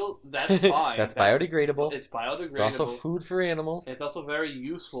 So peel, that's fine. That's biodegradable. It's biodegradable. It's also food for animals. It's also very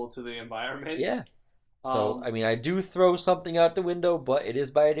useful to the environment. Yeah. So, I do throw something out the window, but it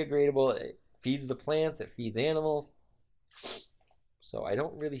is biodegradable. It feeds the plants. It feeds animals. So I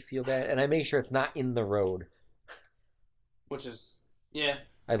don't really feel bad. And I make sure it's not in the road. Which is, yeah.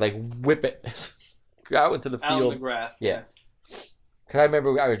 I whip it out into the field. Out in the grass. Yeah. Because I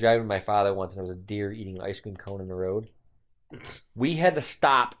remember I was driving with my father once and there was a deer eating an ice cream cone in the road. We had to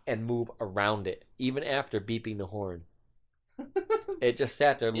stop and move around it, even after beeping the horn. It just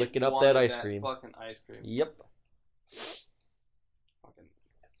sat there licking up that ice cream. Fucking ice cream. Yep. Fucking.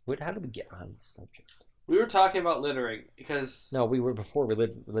 How did we get on this subject? We were talking about littering because... No, we were before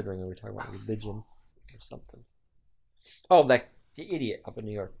littering. We were talking about religion or something. Oh, the idiot up in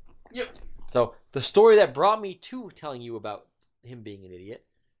New York. Yep. So the story that brought me to telling you about him being an idiot,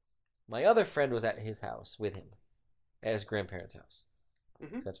 my other friend was at his house with him, at his grandparents' house.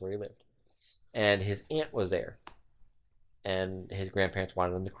 Mm-hmm. That's where he lived. And his aunt was there. And his grandparents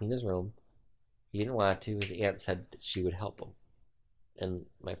wanted him to clean his room. He didn't want to. His aunt said that she would help him. And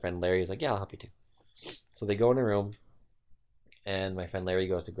my friend Larry was like, yeah, I'll help you too. So they go in the room, and my friend Larry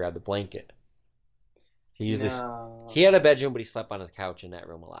goes to grab the blanket. He had a bedroom, but he slept on his couch in that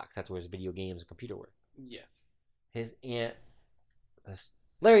room a lot, 'cause that's where his video games and computer were. Yes. His aunt says,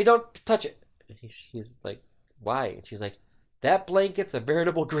 Larry, don't touch it. And he's like, why? And she's like, that blanket's a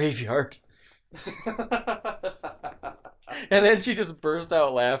veritable graveyard. And then she just burst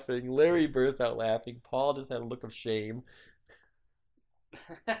out laughing. Larry burst out laughing. Paul just had a look of shame.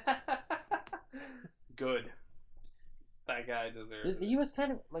 Good. That guy deserves it. He was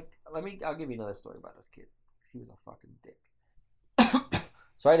kind of like, I'll give you another story about this kid. He was a fucking dick.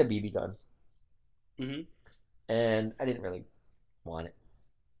 So I had a BB gun. Mm-hmm. And I didn't really want it.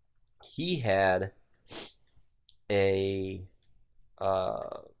 He had a,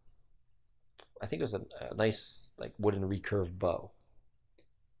 I think it was a nice, like, wooden recurve bow.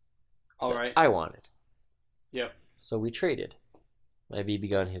 All right. I wanted. Yep. So we traded my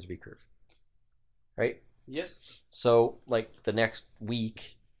BB gun, his recurve. Right? Yes. So, like, the next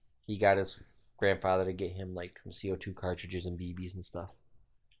week, he got his grandfather to get him, like, some CO2 cartridges and BBs and stuff.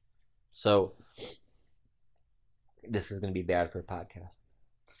 So, this is going to be bad for a podcast.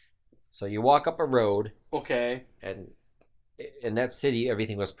 So, you walk up a road. Okay. And in that city,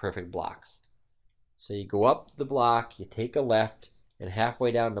 everything was perfect blocks. So, you go up the block, you take a left, and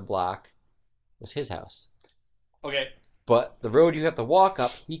halfway down the block was his house. Okay. But the road you have to walk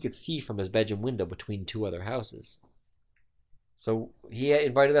up, he could see from his bedroom window between two other houses. So he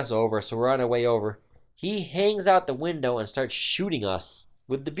invited us over, so we're on our way over. He hangs out the window and starts shooting us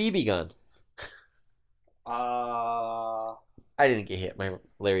with the BB gun. I didn't get hit. My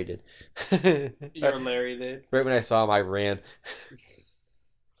Larry did. Your Larry did? Right when I saw him, I ran.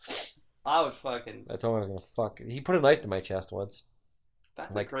 I would fucking... I told him I was going to fuck. He put a knife to my chest once.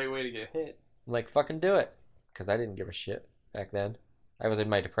 That's a great way to get hit. I'm like, fucking do it. Because I didn't give a shit back then. I was in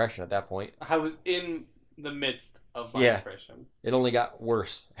my depression at that point. I was in the midst of my depression. It only got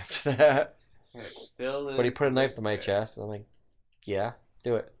worse after that. It still is. But he put a knife to my chest, and I'm like, yeah,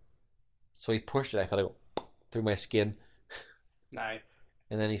 do it. So he pushed it. I felt it go through my skin. Nice.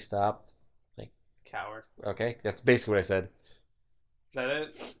 And then he stopped. Like, coward. Okay, that's basically what I said. Is that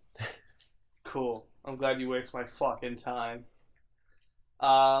it? Cool. I'm glad you waste my fucking time.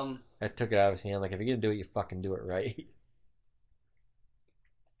 I took it out of his hand. Like, if you're gonna do it, you fucking do it right.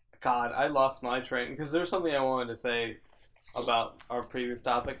 God, I lost my train because there's something I wanted to say about our previous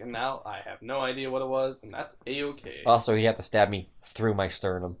topic, and now I have no idea what it was, and that's a-okay. Also, he'd have to stab me through my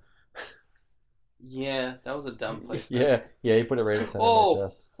sternum. Yeah, that was a dumb place. Yeah, he put it right in the center of my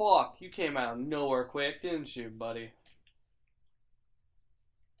chest. Fuck! You came out of nowhere quick, didn't you, buddy?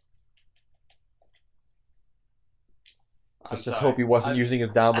 Let's just hope he wasn't using his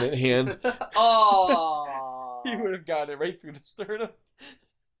dominant hand. Oh! He would have gotten it right through the sternum.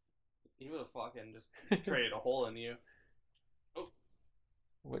 He would have fucking just created a hole in you. Oh.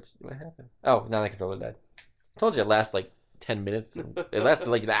 What happened? Oh, now the controller died. I told you it lasts like 10 minutes. And it lasted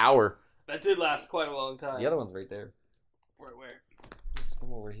like an hour. That did last quite a long time. The other one's right there. Where? Just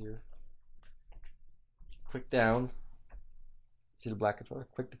come over here. Click down. See the black controller?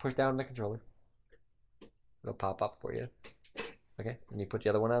 Click to push down on the controller. It'll pop up for you. Okay, and you put the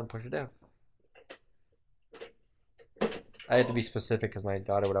other one on and push it down. I had to be specific because my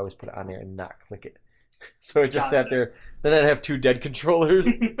daughter would always put it on there and not click it. So it just sat there. Then I'd have two dead controllers.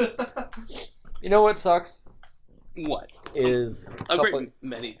 You know what sucks? What? Is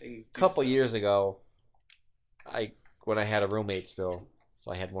many things. A couple years ago, when I had a roommate still,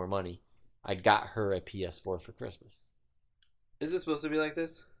 so I had more money, I got her a PS4 for Christmas. Is it supposed to be like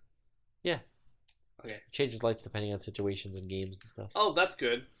this? Yeah. Okay. It changes lights depending on situations and games and stuff. Oh, that's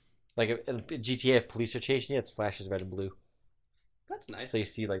good. Like in GTA, if police are chasing you, it flashes red and blue. That's nice. So you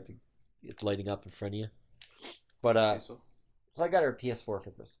see like it's lighting up in front of you. But so I got her a PS4 for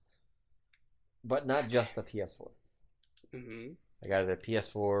Christmas, but not just a PS4. Mm-hmm. I got her a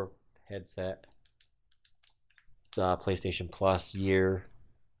PS4 headset, PlayStation Plus year,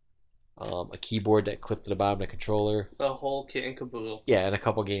 a keyboard that clipped to the bottom of the controller. The whole kit and caboodle. Yeah, and a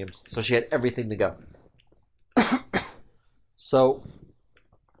couple games. So she had everything to go. So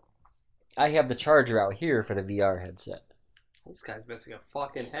I have the charger out here for the VR headset. This guy's missing a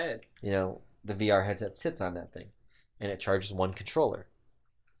fucking head. You know, the VR headset sits on that thing, and it charges one controller.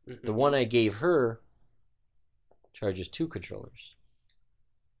 Mm-hmm. The one I gave her charges 2 controllers.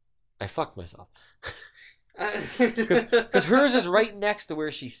 I fucked myself. Because hers is right next to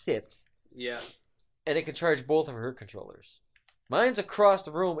where she sits. Yeah. And it can charge both of her controllers. Mine's across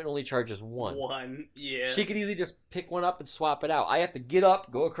the room and only charges one. One, yeah. She could easily just pick one up and swap it out. I have to get up,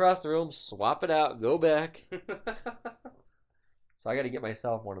 go across the room, swap it out, go back. So I got to get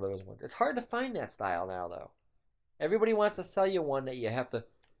myself one of those ones. It's hard to find that style now, though. Everybody wants to sell you one that you got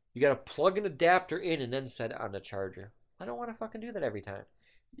to plug an adapter in and then set it on the charger. I don't want to fucking do that every time.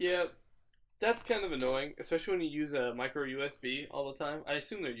 Yeah, that's kind of annoying, especially when you use a micro USB all the time. I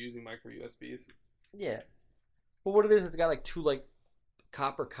assume they're using micro USBs. Yeah. But what it is, it's got like 2 like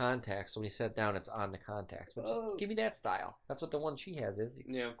copper contacts, so when you set it down, it's on the contacts. But just give me that style. That's what the one she has is.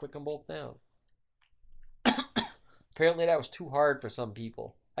 You click them both down. Apparently that was too hard for some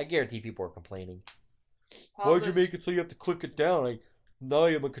people. I guarantee people were complaining. Why'd you make it so you have to click it down?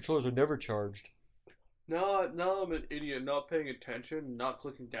 My controllers are never charged. No, I'm an idiot, not paying attention, not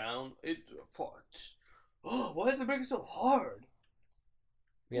clicking down. Why did they make it so hard?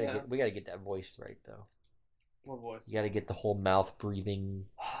 We gotta get that voice right, though. What voice? You gotta get the whole mouth breathing.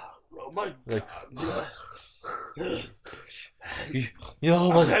 Oh my like, god. I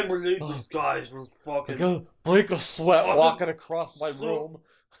can't believe these guys were fucking... I got break a sweat walking across my room.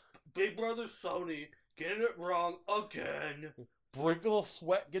 Big Brother Sony getting it wrong again. Breaking a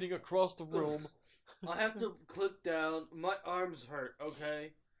sweat getting across the room. I have to click down. My arms hurt,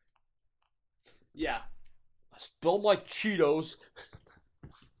 okay? Yeah. I spilled my Cheetos.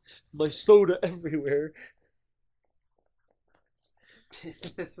 My soda everywhere.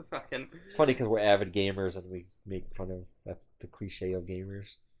 It's fucking... It's funny because we're avid gamers and we make fun of... That's the cliche of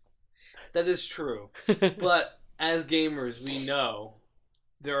gamers. That is true. But as gamers, we know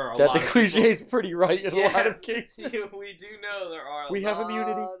there are a that lot the of cliche is pretty right in a lot of cases. We do know there are a we lot have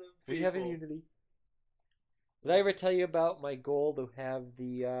immunity. of people. We have immunity. Did I ever tell you about my goal to have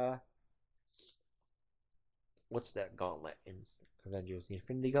the... What's that gauntlet in Avengers? The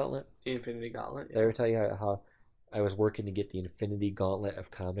Infinity Gauntlet? The Infinity Gauntlet, yes. Did I ever tell you how I was working to get the Infinity Gauntlet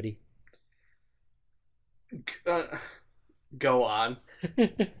of comedy? Go on.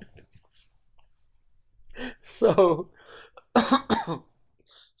 So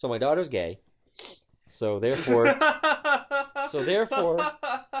my daughter's gay. So therefore,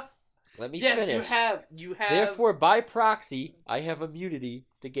 let me finish. Yes, you have. Therefore, by proxy, I have immunity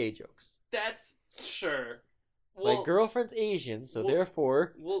to gay jokes. That's sure. My girlfriend's Asian, so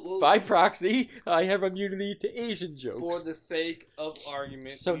therefore, by proxy, I have immunity to Asian jokes. For the sake of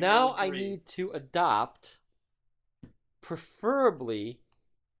argument. So now I need to adopt, preferably,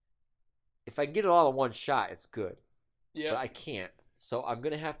 if I can get it all in one shot, it's good. Yeah. But I can't. So I'm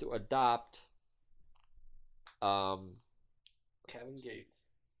going to have to adopt... Kevin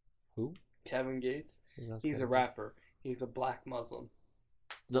Gates. Who? Kevin Gates. He's a rapper. He's a black Muslim.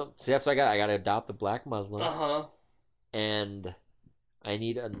 No, see, that's what I got. I got to adopt a black Muslim. Uh-huh. And I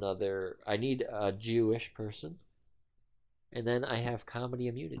need a Jewish person. And then I have comedy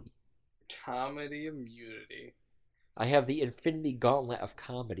immunity. Comedy immunity. I have the Infinity Gauntlet of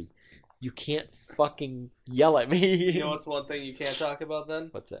comedy. You can't fucking yell at me. You know what's one thing you can't talk about then?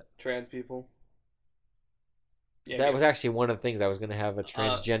 What's that? Trans people. Yeah, that was actually one of the things. I was going to have a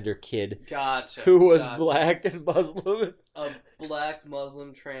transgender kid. Gotcha. Who was black and Muslim. A black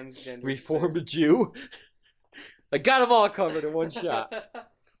Muslim transgender. Reformed Jew. I got them all covered in one shot.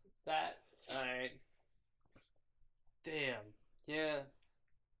 Alright. Damn. Yeah.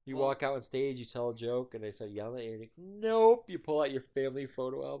 You walk out on stage, you tell a joke, and they start yelling at you. And nope. You pull out your family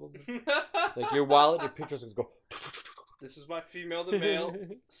photo album. Like your wallet, your pictures just go. This is my female to male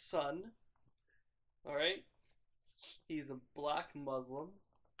son. Alright? He's a black Muslim.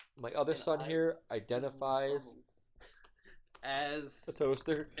 My other son here identifies as a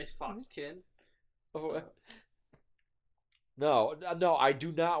toaster. A foxkin. Oh, no, I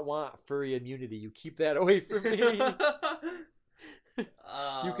do not want furry immunity. You keep that away from me.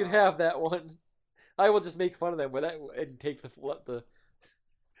 You can have that one. I will just make fun of them with that and take the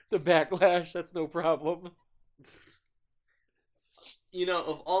backlash. That's no problem. You know,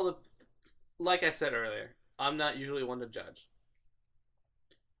 of all the, like I said earlier, I'm not usually one to judge.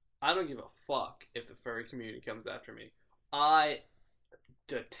 I don't give a fuck if the furry community comes after me. I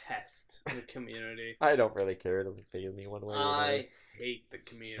detest the Community. I don't really care. It doesn't faze me one way or another. I hate the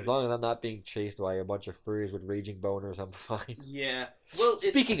Community. As long as I'm not being chased by a bunch of furries with raging boners, I'm fine. Yeah. Well,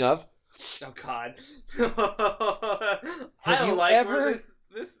 Speaking of... Oh, God. I don't like where this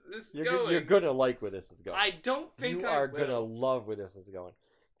is going. You're gonna like where this is going. I don't think I will. Gonna love where this is going.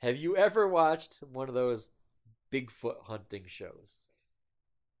 Have you ever watched one of those Bigfoot hunting shows?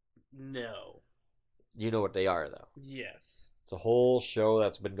 No. You know what they are, though. Yes. It's a whole show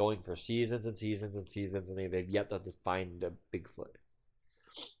that's been going for seasons and seasons and seasons, and they've yet to find a Bigfoot.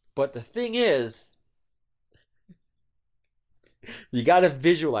 But the thing is, you gotta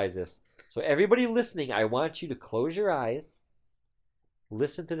visualize this. So everybody listening, I want you to close your eyes,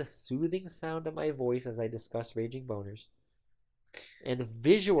 listen to the soothing sound of my voice as I discuss raging boners, and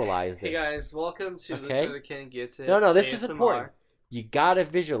visualize this. Hey guys, welcome to This Where the King Gets It. No, this ASMR. is important. You gotta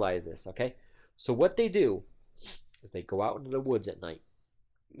visualize this, okay? So what they do is they go out into the woods at night,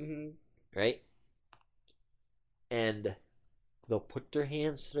 right? And they'll put their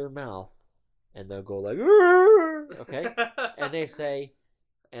hands to their mouth, and they'll go like, okay? And they say,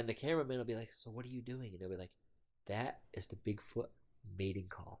 and the cameraman will be like, so what are you doing? And they'll be like, that is the Bigfoot mating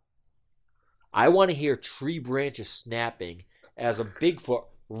call. I want to hear tree branches snapping as a Bigfoot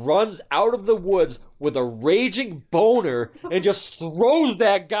runs out of the woods with a raging boner and just throws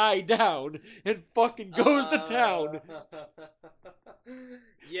that guy down and fucking goes to town.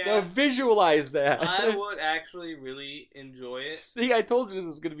 Yeah. Now visualize that. I would actually really enjoy it. See, I told you this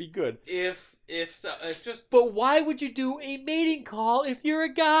was going to be good. If just... But why would you do a mating call if you're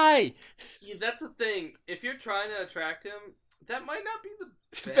a guy? Yeah, that's the thing. If you're trying to attract him, that might not be the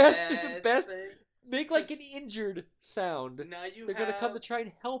best thing. Make like an injured sound. Now They're gonna come to try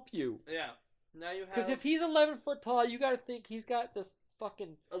and help you. Yeah. Now you have. Because if he's 11 foot tall, you gotta think he's got this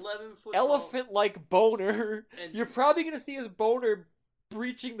fucking 11-foot elephant-like boner. And you're probably gonna see his boner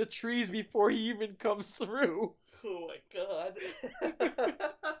breaching the trees before he even comes through. Oh my god.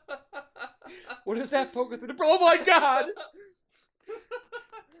 What is that poking through the? Oh my god!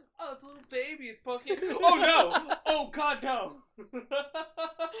 Oh, it's a little baby. It's poking. Oh no! Oh god, no!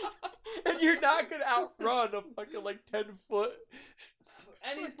 And you're not gonna outrun a fucking like 10-foot.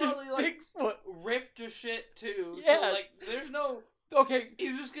 And he's probably like Bigfoot ripped to shit too. Yes. So like, there's no. Okay.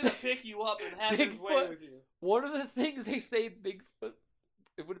 He's just gonna pick you up and have his way with you. One of the things they say Bigfoot.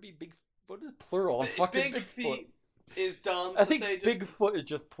 It would be big. What is plural? Fucking Big Bigfoot. feet is dumb. I think say just Bigfoot is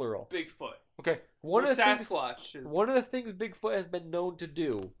just plural. Bigfoot. Okay. One of the things Bigfoot has been known to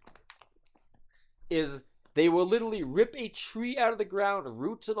do is they will literally rip a tree out of the ground,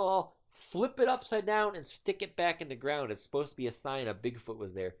 roots and all, flip it upside down, and stick it back in the ground. It's supposed to be a sign a Bigfoot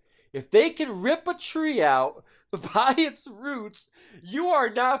was there. If they can rip a tree out by its roots, you are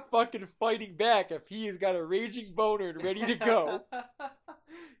not fucking fighting back if he has got a raging boner and ready to go.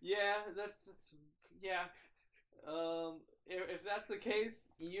 Yeah, that's yeah. If that's the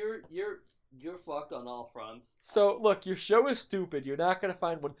case, you're fucked on all fronts. So look, your show is stupid. You're not gonna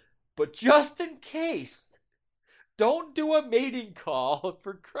find one, but just in case, don't do a mating call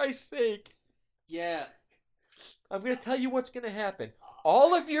for Christ's sake. Yeah. I'm gonna tell you what's gonna happen.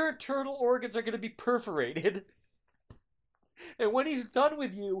 All of your internal organs are gonna be perforated, and when he's done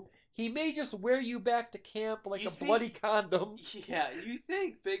with you, he may just wear you back to camp like bloody condom. Yeah, you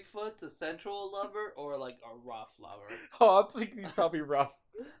think Bigfoot's a sensual lover or like a rough lover? Oh, I'm thinking he's probably rough.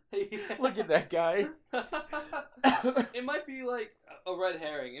 Yeah. Look at that guy. It might be like a red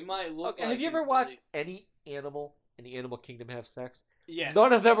herring. It might look like... Have you ever watched any animal in the animal kingdom have sex? Yes.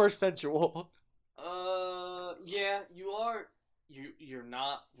 None of them are sensual. Yeah, you're not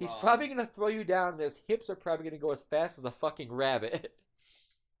wrong. He's probably going to throw you down, and his hips are probably going to go as fast as a fucking rabbit.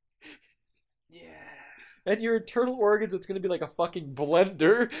 Yeah. And your internal organs, it's going to be like a fucking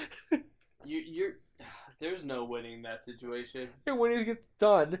blender. You're there's no winning that situation. And when he gets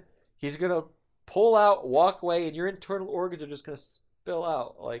done, he's going to pull out, walk away, and your internal organs are just going to spill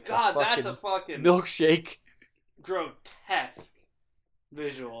out like that's a fucking milkshake. Grotesque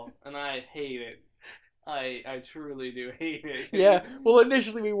visual, and I hate it. I truly do hate it. Yeah, well,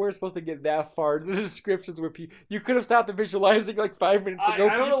 initially we weren't supposed to get that far into the descriptions where you could have stopped the visualizing like 5 minutes ago.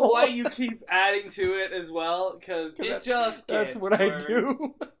 I don't know why you keep adding to it as well, because it just gets That's what worse. I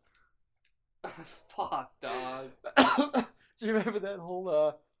do. Fuck, dog. Do you remember that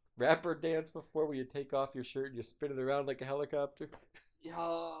whole rapper dance before where you take off your shirt and you spin it around like a helicopter?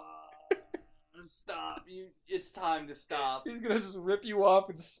 Stop. It's time to stop. He's gonna just rip you off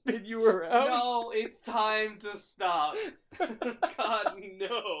and spin you around. No, it's time to stop. God,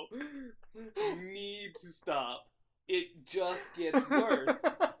 no. You need to stop. It just gets worse.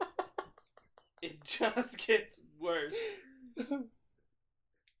 It just gets worse.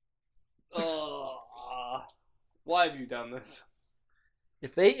 Why have you done this?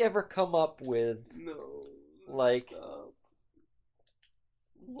 If they ever come up with No. like Stop.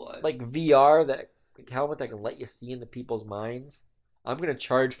 What? like VR helmet that can let you see into people's minds, I'm gonna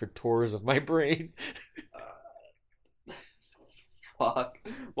charge for tours of my brain. Fuck.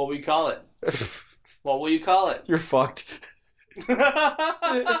 What will you call it? What will you call it? You're fucked.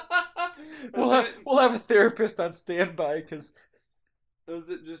 We'll have a therapist on standby because. Is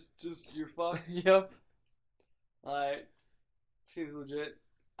it just you're fucked? Yep. Alright. Seems legit.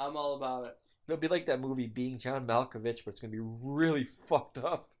 I'm all about it. It'll be like that movie Being John Malkovich, but it's gonna be really fucked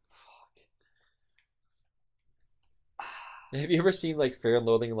up. Have you ever seen like Fear and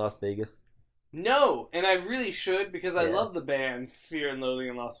Loathing in Las Vegas? No, and I really should because I Yeah. love the band Fear and Loathing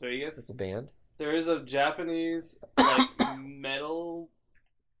in Las Vegas. It's a band. There is a Japanese like metal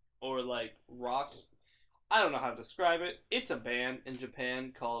or like rock. I don't know how to describe it. It's a band in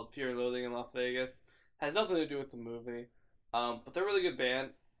Japan called Fear and Loathing in Las Vegas. Has nothing to do with the movie, but they're a really good band.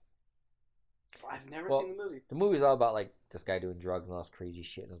 I've never seen the movie. The movie's all about like this guy doing drugs and all this crazy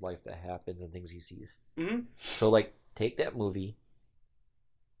shit in his life that happens and things he sees. Mm-hmm. So like, take that movie,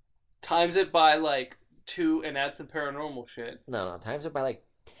 times it by like 2, and add some paranormal shit. No, times it by like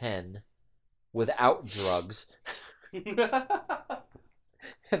 10, without drugs, and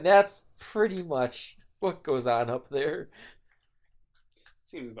that's pretty much what goes on up there.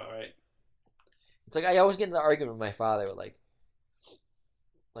 Seems about right. It's like I always get into an argument with my father, like,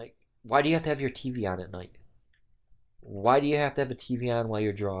 why do you have to have your TV on at night? Why do you have to have the TV on while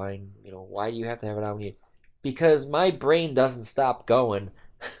you're drawing? You know, why do you have to have it on when you... Because my brain doesn't stop going.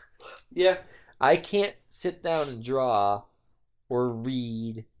 Yeah. I can't sit down and draw or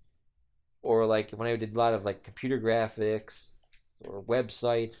read or like when I did a lot of like computer graphics or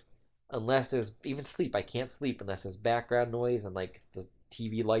websites unless there's even sleep. I can't sleep unless there's background noise and like the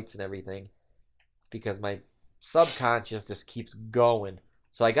TV lights and everything because my subconscious just keeps going.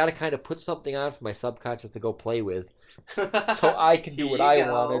 So I got to kind of put something on for my subconscious to go play with so I can do what I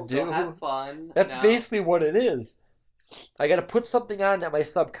want to do. Go have fun. That's basically what it is. I got to put something on that my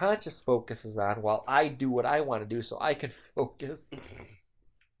subconscious focuses on while I do what I want to do so I can focus.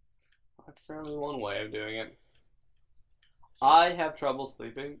 That's certainly one way of doing it. I have trouble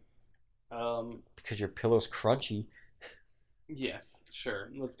sleeping. Because your pillow's crunchy. Yes, sure.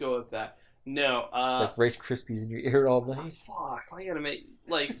 Let's go with that. No, it's like Rice Krispies in your ear all oh, night. fuck, why you gotta make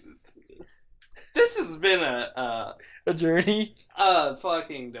like this has been a journey.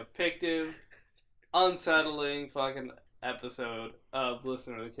 Fucking depictive, unsettling fucking episode of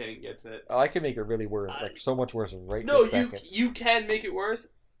Listener to the King Gets It. Oh, I can make it really worse, like so much worse right No, this second. you can make it worse.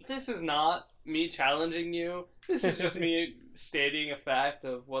 This is not me challenging you. This is just me stating a fact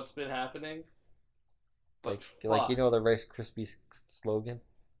of what's been happening. But like you know the Rice Krispies slogan?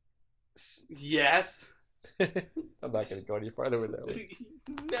 Yes. I'm not gonna go any farther with that one.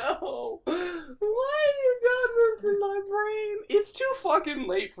 No. Why have you done this in my brain? It's too fucking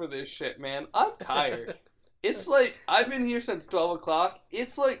late for this shit, man. I'm tired. It's like I've been here since 12 o'clock.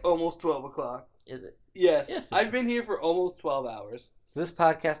 It's like almost 12 o'clock. Is it? Yes I've been here for almost 12 hours. So this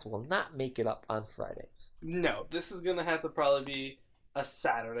podcast will not make it up on Friday. No, this is gonna have to probably be a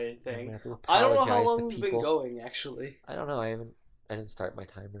Saturday thing. I don't know how long we've been going, actually. I don't know. I didn't start my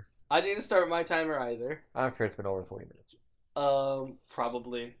timer. I didn't start my timer either. I'm sure it's been over 40 minutes.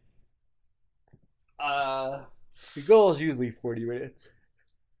 Probably. The goal is usually 40 minutes.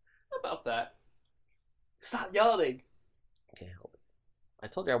 About that. Stop yelling. Can't help it. I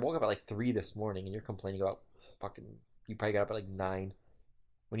told you I woke up at like 3 this morning, and you're complaining about fucking... You probably got up at like 9.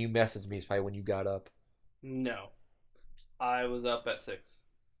 When you messaged me is probably when you got up. No. I was up at 6.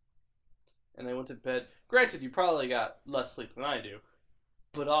 And I went to bed. Granted, you probably got less sleep than I do.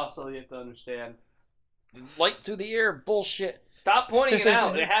 But also, you have to understand... Light through the air, bullshit. Stop pointing it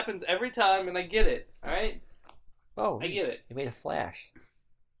out. It happens every time, and I get it. Alright? Oh, I get it. You made a flash.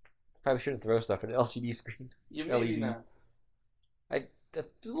 Probably shouldn't throw stuff in an LCD screen. You maybe LED. not. A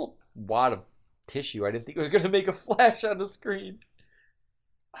little wad of tissue. I didn't think it was going to make a flash on the screen.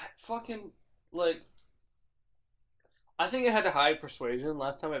 I fucking, like... I think I had to hide Persuasion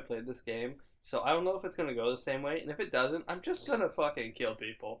last time I played this game, so I don't know if it's going to go the same way, and if it doesn't, I'm just going to fucking kill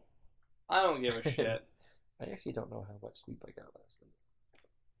people. I don't give a shit. I actually don't know how much sleep I got last night.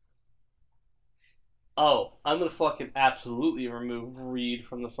 Oh, I'm going to fucking absolutely remove Reed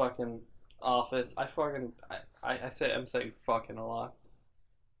from the fucking office. I say I'm saying fucking a lot.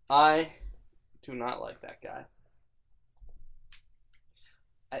 I do not like that guy.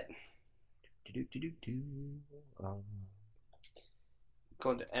 I'm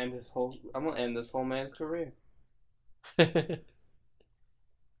gonna end this whole man's career. That's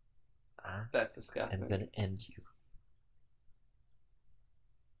disgusting. I'm gonna end you.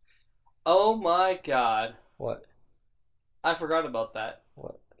 Oh my god. What? I forgot about that.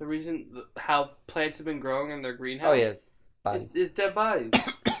 What? The reason how plants have been growing in their greenhouse. Oh yeah, bodies. It's dead bodies.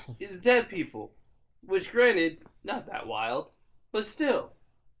 It's dead people. Which, granted, not that wild, but still,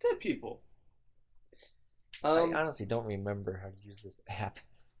 dead people. I honestly don't remember how to use this app.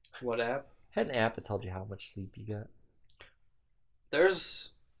 What app? I had an app that told you how much sleep you got.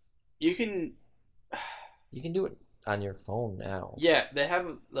 You can do it on your phone now. Yeah, they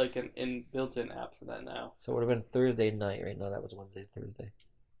have like an built-in app for that now. So it would have been Thursday night right now. That was Wednesday to Thursday.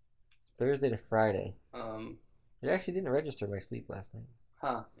 Thursday to Friday. It actually didn't register my sleep last night.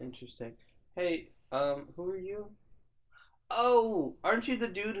 Huh, interesting. Hey, who are you? Oh, aren't you the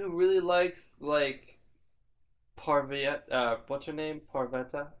dude who really likes like what's her name?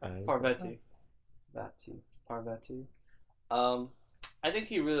 Parvati. Parvati. I think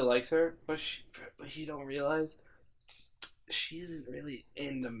he really likes her, but he don't realize she isn't really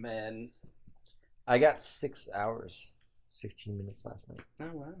into men. I got 6 hours, 16 minutes last night.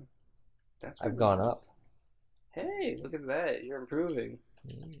 Oh wow, I've gone up. Hey, look at that! You're improving.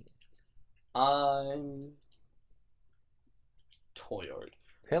 I'm tired.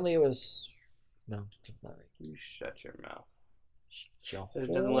 Apparently it was. No, that's not right. You shut your mouth. Shut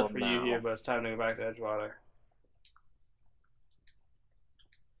It doesn't look for you here, but it's time to go back to Edgewater.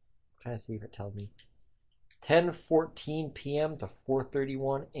 I'm trying to see if it tells me. 10:14 p.m. to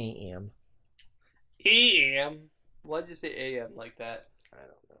 4:31 a.m. A.M. Why'd you say A.M. like that? I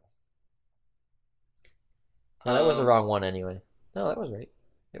don't know. No, that was the wrong one anyway. No, that was right.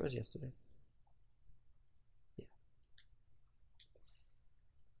 It was yesterday. Yeah.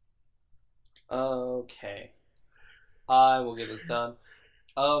 Okay. I will get this done.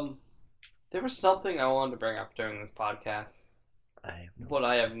 There was something I wanted to bring up during this podcast. But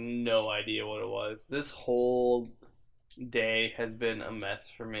I have no idea what it was. This whole day has been a mess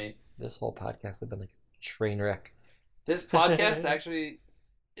for me. This whole podcast has been like a train wreck. This podcast actually,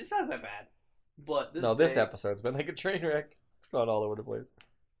 it's not that bad. But this episode's been like a train wreck. It's gone all over the place.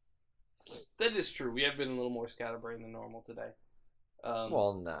 That is true. We have been a little more scatterbrained than normal today.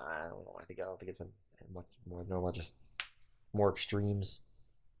 Well, nah, I don't know. I don't think it's been much more normal. Just more extremes.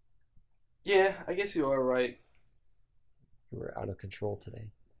 Yeah, I guess you are right. You were out of control today.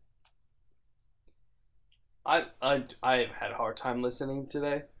 I've had a hard time listening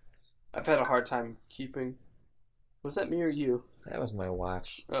today. I've had a hard time keeping. Was that me or you? That was my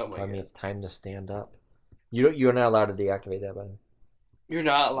watch. Oh my God. It's time to stand up. You're not allowed to deactivate that button. You're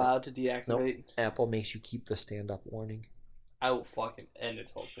not allowed to deactivate? Nope. Apple makes you keep the stand up warning. I will fucking end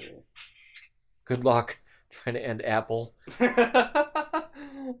its whole thing. Good luck trying to end Apple.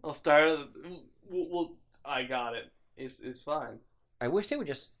 I'll start. I got it. It's fine. I wish they would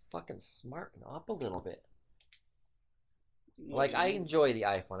just fucking smarten up a little bit. Like, I enjoy the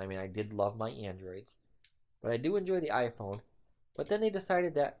iPhone. I mean, I did love my Androids. But I do enjoy the iPhone. But then they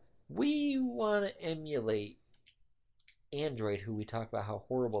decided that we want to emulate Android, who we talked about how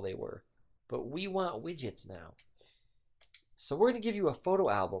horrible they were. But we want widgets now. So we're going to give you a photo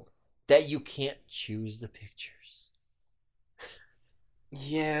album that you can't choose the pictures.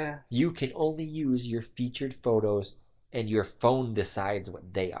 Yeah. You can only use your featured photos, and your phone decides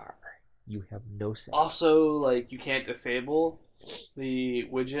what they are. You have no say. Also, like, you can't disable the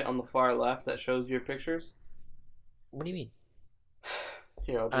widget on the far left that shows your pictures. What do you mean?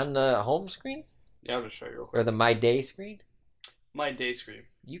 Here, on the home screen? Yeah, I'll just show you. Or the My Day screen? My Day screen.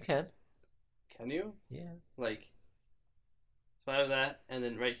 You can. Can you? Yeah. Like, so I have that, and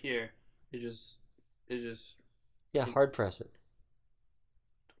then right here, it just. Yeah, hard press it.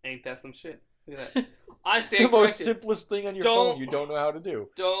 Ain't that some shit? Look at that. I stand the most simplest thing on your phone you don't know how to do.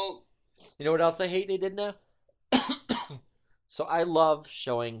 Don't. You know what else I hate they did now? So I love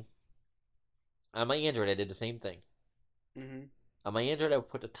showing. On my Android, I did the same thing. Mm-hmm. On my Android, I would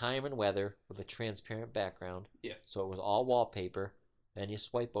put the time and weather with a transparent background. Yes. So it was all wallpaper. Then you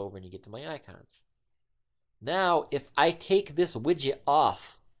swipe over and you get to my icons. Now, if I take this widget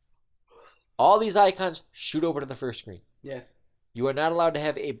off, all these icons shoot over to the first screen. Yes. You are not allowed to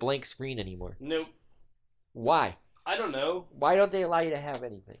have a blank screen anymore. Nope. Why? I don't know. Why don't they allow you to have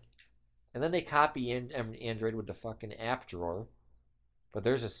anything? And then they copy in Android with the fucking app drawer. But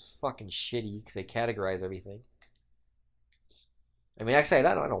theirs is fucking shitty because they categorize everything. I mean, actually,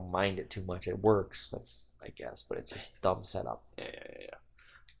 I don't mind it too much. It works, that's I guess, but it's just dumb setup. Yeah.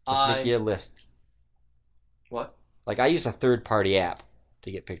 Just make you a list. What? Like, I use a third-party app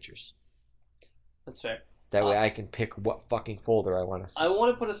to get pictures. That's fair. That way I can pick what fucking folder I want to see. I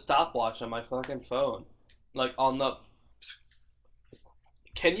want to put a stopwatch on my fucking phone. Like, on the...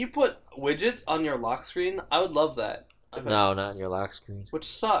 Can you put widgets on your lock screen? I would love that. No, not in your lock screen. Which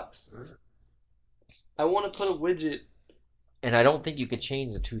sucks. I want to put a widget. And I don't think you could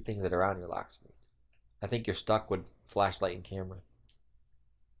change the two things that are on your lock screen. I think you're stuck with flashlight and camera.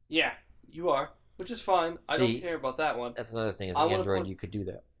 Yeah, you are. Which is fine. I don't care about that one. That's another thing. As an Android, you could do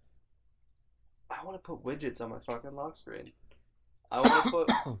that. I want to put widgets on my fucking lock screen. I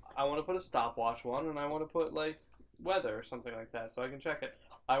want to put a stopwatch one, and I want to put like weather or something like that, so I can check it.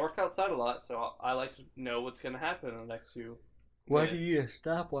 I work outside a lot, so I like to know what's gonna happen in the next few. Why do you need a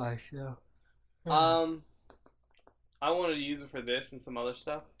stopwatch now? I wanted to use it for this and some other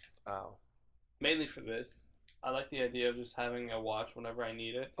stuff. Oh. Mainly for this. I like the idea of just having a watch whenever I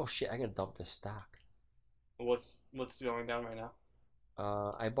need it. Oh shit! I gotta dump this stock. What's going down right now?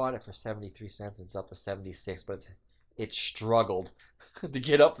 I bought it for 73 cents. It's up to 76, but it struggled to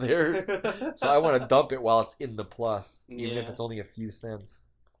get up there. So I want to dump it while it's in the plus, even if it's only a few cents.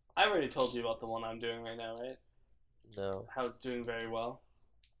 I already told you about the one I'm doing right now, right? No. How it's doing very well.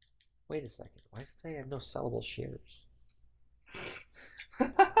 Wait a second. Why does it say I have no sellable shares?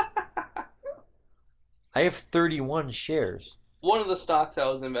 I have 31 shares. One of the stocks I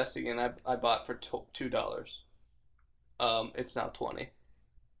was investing in, I bought for $2. It's now 20.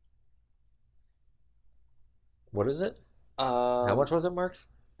 What is it? How much was it marked?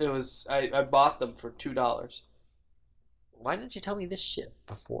 It was I bought them for $2. Why didn't you tell me this shit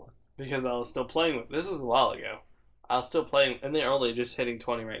before? Because I was still playing with. This is a while ago. I was still playing, and they're only just hitting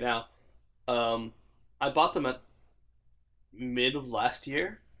 20 right now. I bought them at mid of last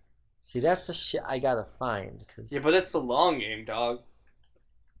year. See, that's the shit I gotta find. Yeah, but it's the long game, dog.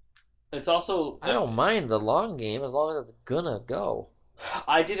 It's also... I don't mind the long game as long as it's gonna go.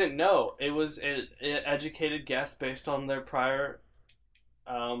 I didn't know. It was an educated guess based on their prior...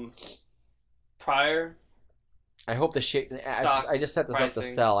 I hope the shit... I just set this up to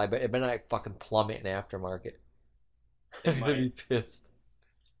sell. It better not fucking plummet in aftermarket. I'm gonna be pissed.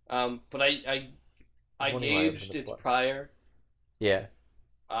 But I gauged its prior... Yeah.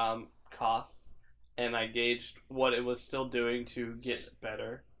 Costs, and I gauged what it was still doing to get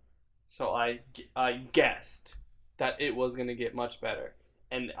better. So I guessed that it was going to get much better,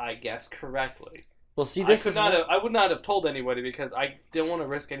 and I guessed correctly. Well, see, I would not have told anybody because I didn't want to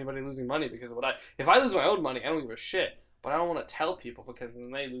risk anybody losing money because of if I lose my own money, I don't give a shit. But I don't want to tell people because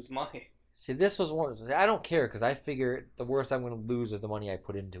then they lose money. See, this was one. I don't care because I figure the worst I'm going to lose is the money I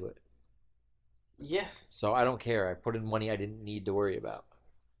put into it. Yeah. So I don't care. I put in money I didn't need to worry about.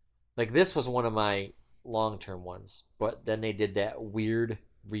 Like, this was one of my long-term ones, but then they did that weird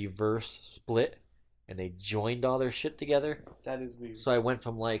reverse split, and they joined all their shit together. That is weird. So I went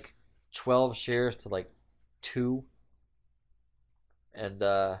from, 12 shares to, 2. And,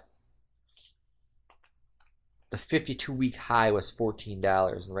 the 52-week high was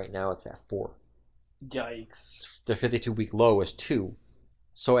 $14, and right now it's at $4. Yikes. The 52-week low was 2.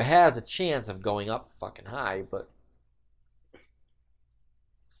 So it has a chance of going up fucking high, but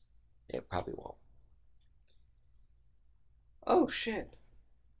it probably won't. Oh, shit.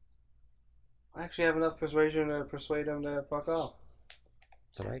 I actually have enough persuasion to persuade him to fuck off.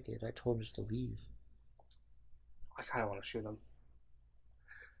 That's what I did. I told him just to leave. I kind of want to shoot him.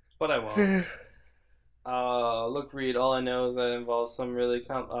 But I won't. Look, Reed, all I know is that it involves some really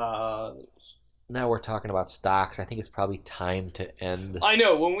Now we're talking about stocks. I think it's probably time to end. I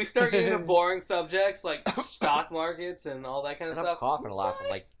know. When we start getting into boring subjects like stock markets and all that kind of stuff. I'm coughing a lot from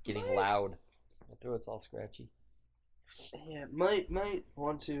getting loud. My throat's all scratchy. Yeah, might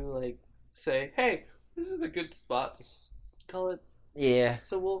want to say, hey, this is a good spot to call it. Yeah.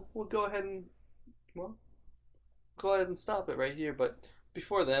 So we'll go ahead and stop it right here. But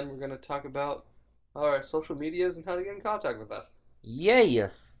before then, we're gonna talk about our social medias and how to get in contact with us.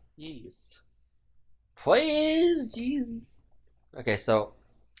 Yes. Yes. Praise Jesus. Okay, so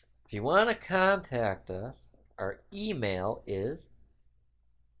if you want to contact us, our email is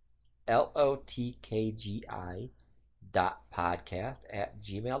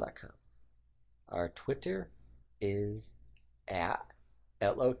lotkgi.podcast@gmail.com. Our Twitter is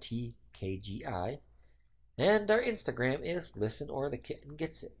 @lotkgi. And our Instagram is Listen or the Kitten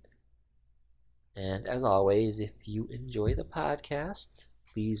Gets It. And as always, if you enjoy the podcast,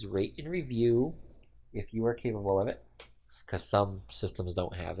 please rate and review if you are capable of it, because some systems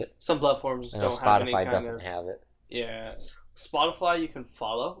don't have it. Some platforms don't Spotify have any kind doesn't have it. Yeah, Spotify you can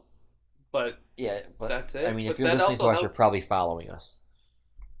follow, but that's it. I mean, if you're listening to us, you're probably following us.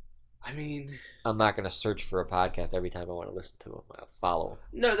 I mean, I'm not going to search for a podcast every time I want to listen to them. I'll follow them.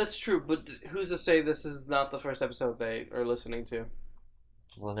 No, that's true, but who's to say this is not the first episode they are listening to?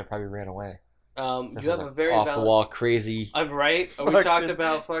 Well, then they probably ran away. You have a very off-the-wall crazy... I'm right. We talked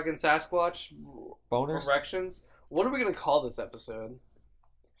about fucking Sasquatch boners? erections. What are we going to call this episode?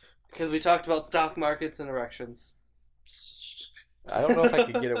 Because we talked about stock markets and erections. I don't know if I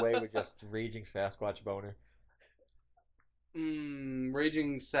could get away with just Raging Sasquatch Boner.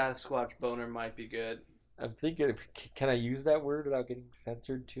 Raging Sasquatch Boner might be good. I'm thinking, can I use that word without getting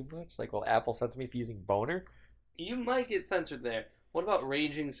censored too much? Like, will Apple censor me for using boner? You might get censored there. What about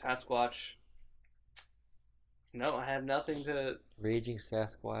Raging Sasquatch? No, I have nothing to... Raging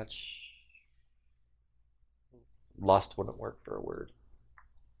Sasquatch... Lust wouldn't work for a word.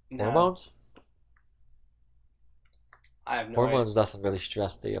 No. Hormones? I have no Hormones doesn't really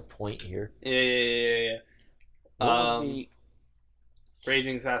stress the point here. Yeah.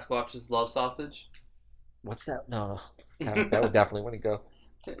 Raging Sasquatch's love sausage? What's that? No. That would definitely want to go.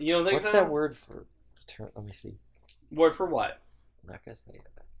 You don't think What's so? that word for... Let me see. Word for what? I'm not going to say it.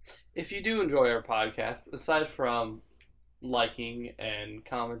 If you do enjoy our podcast, aside from liking and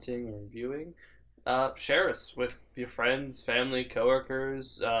commenting or reviewing, share us with your friends, family,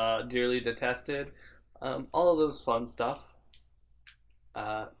 coworkers, dearly detested, all of those fun stuff.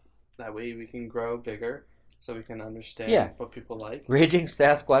 That way we can grow bigger, so we can understand what people like. Raging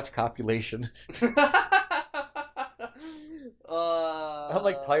Sasquatch copulation. I'm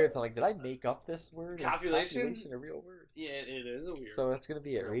like tired, so I'm like, did I make up this word? Copulation? Is copulation a real word? Yeah, it is a weird. So that's gonna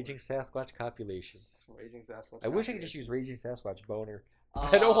be it. Raging Sasquatch copulation. Raging Sasquatch. I wish I could just use Raging Sasquatch boner.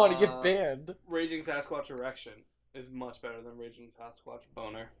 I don't want to get banned. Raging Sasquatch erection is much better than Raging Sasquatch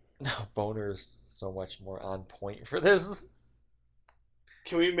boner. No, boner is so much more on point for this.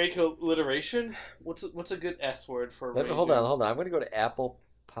 Can we make alliteration? What's a good S word for? Hold on. I'm gonna go to Apple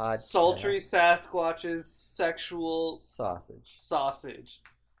Podcast. Sultry Sasquatch's sexual sausage.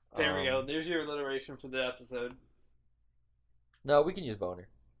 There we go. There's your alliteration for the episode. No, we can use boner.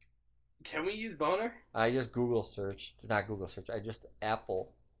 Can we use boner? I just not Google search. I just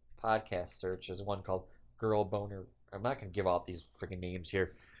Apple Podcast search. There's one called Girl Boner. I'm not gonna give out these freaking names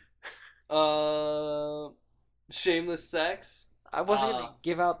here. Shameless Sex. I wasn't gonna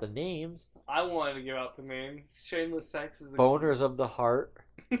give out the names. I wanted to give out the names. Shameless Sex is Boners of the Heart.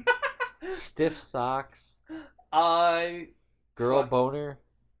 Stiff Socks. Girl Boner.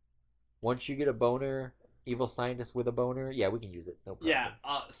 Once you get a boner, Evil Scientist with a boner. Yeah, we can use it. No problem. Yeah.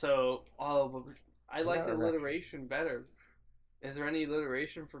 I like the alliteration better. Is there any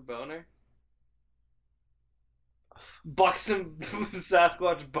alliteration for boner? Buxom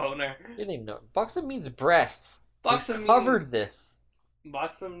Sasquatch boner. You didn't even know. Buxom means breasts. Buxom we covered this.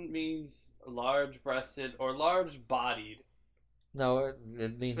 Buxom means large-breasted or large-bodied. No,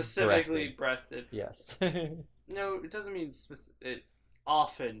 it means specifically breasted. Yes. No, it doesn't mean it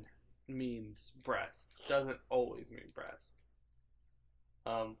often means breast. Doesn't always mean breast.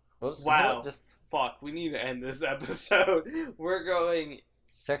 Wow. Fuck. We need to end this episode. We're going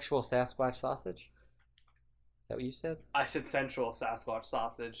sexual Sasquatch sausage. Is that what you said? I said sensual Sasquatch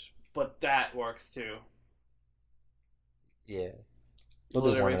sausage, but that works too. Yeah.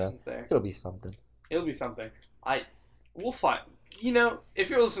 Alliteration's there. It'll be something. We'll find. You know, if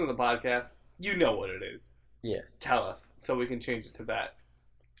you're listening to the podcast, you know what it is. Yeah. Tell us so we can change it to that.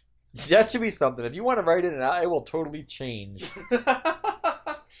 That should be something. If you want to write it, I will totally change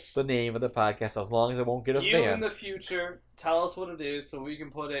the name of the podcast as long as it won't get us banned. You in the future, tell us what it is so we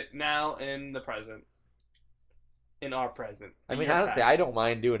can put it now in the present. In our present. I mean, honestly, I don't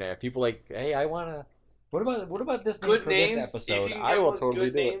mind doing it. If people like, hey, I want to... What about this good name names? For this episode? If you I will totally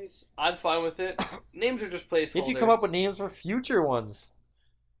good do names, I'm fine with it. Names are just placeholders. If you come up with names for future ones.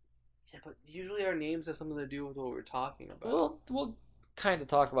 Yeah, but usually our names have something to do with what we're talking about. We'll kind of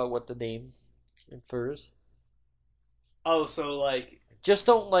talk about what the name infers. Oh, so like... Just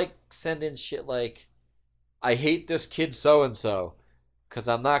don't send in shit like, I hate this kid so-and-so. Because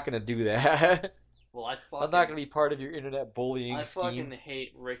I'm not going to do that. Well, I'm not going to be part of your internet bullying scheme. I fucking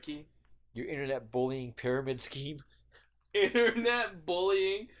hate Ricky. Your internet bullying pyramid scheme. Internet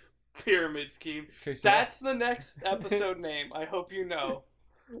bullying pyramid scheme. That's the next episode name. I hope you know.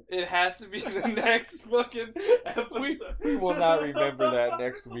 It has to be the next fucking episode. We will not remember that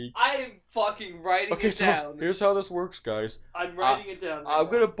next week. I am fucking writing it down. Here's how this works, guys. I'm writing it down. I'm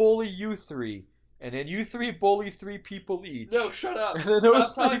going to bully you three. And then you three bully 3 people each. No, shut up.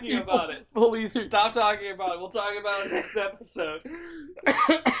 Stop talking about it. Stop talking about it. We'll talk about it next episode.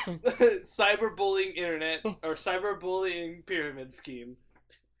 Cyberbullying internet or cyberbullying pyramid scheme.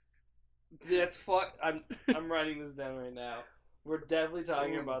 That's fuck. I'm writing this down right now. We're definitely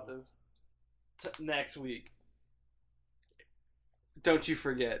talking about this next week. Don't you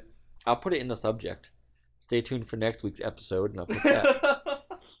forget. I'll put it in the subject. Stay tuned for next week's episode, and I'll put that.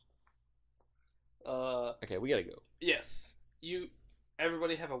 Okay, we gotta go. Yes.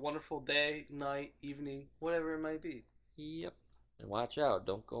 everybody have a wonderful day, night, evening, whatever it might be. Yep. And watch out.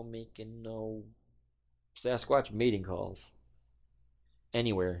 Don't go making no Sasquatch mating calls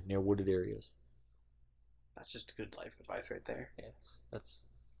anywhere near wooded areas. That's just good life advice right there. Yeah, that's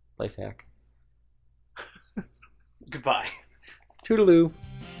life hack. Goodbye. Toodaloo.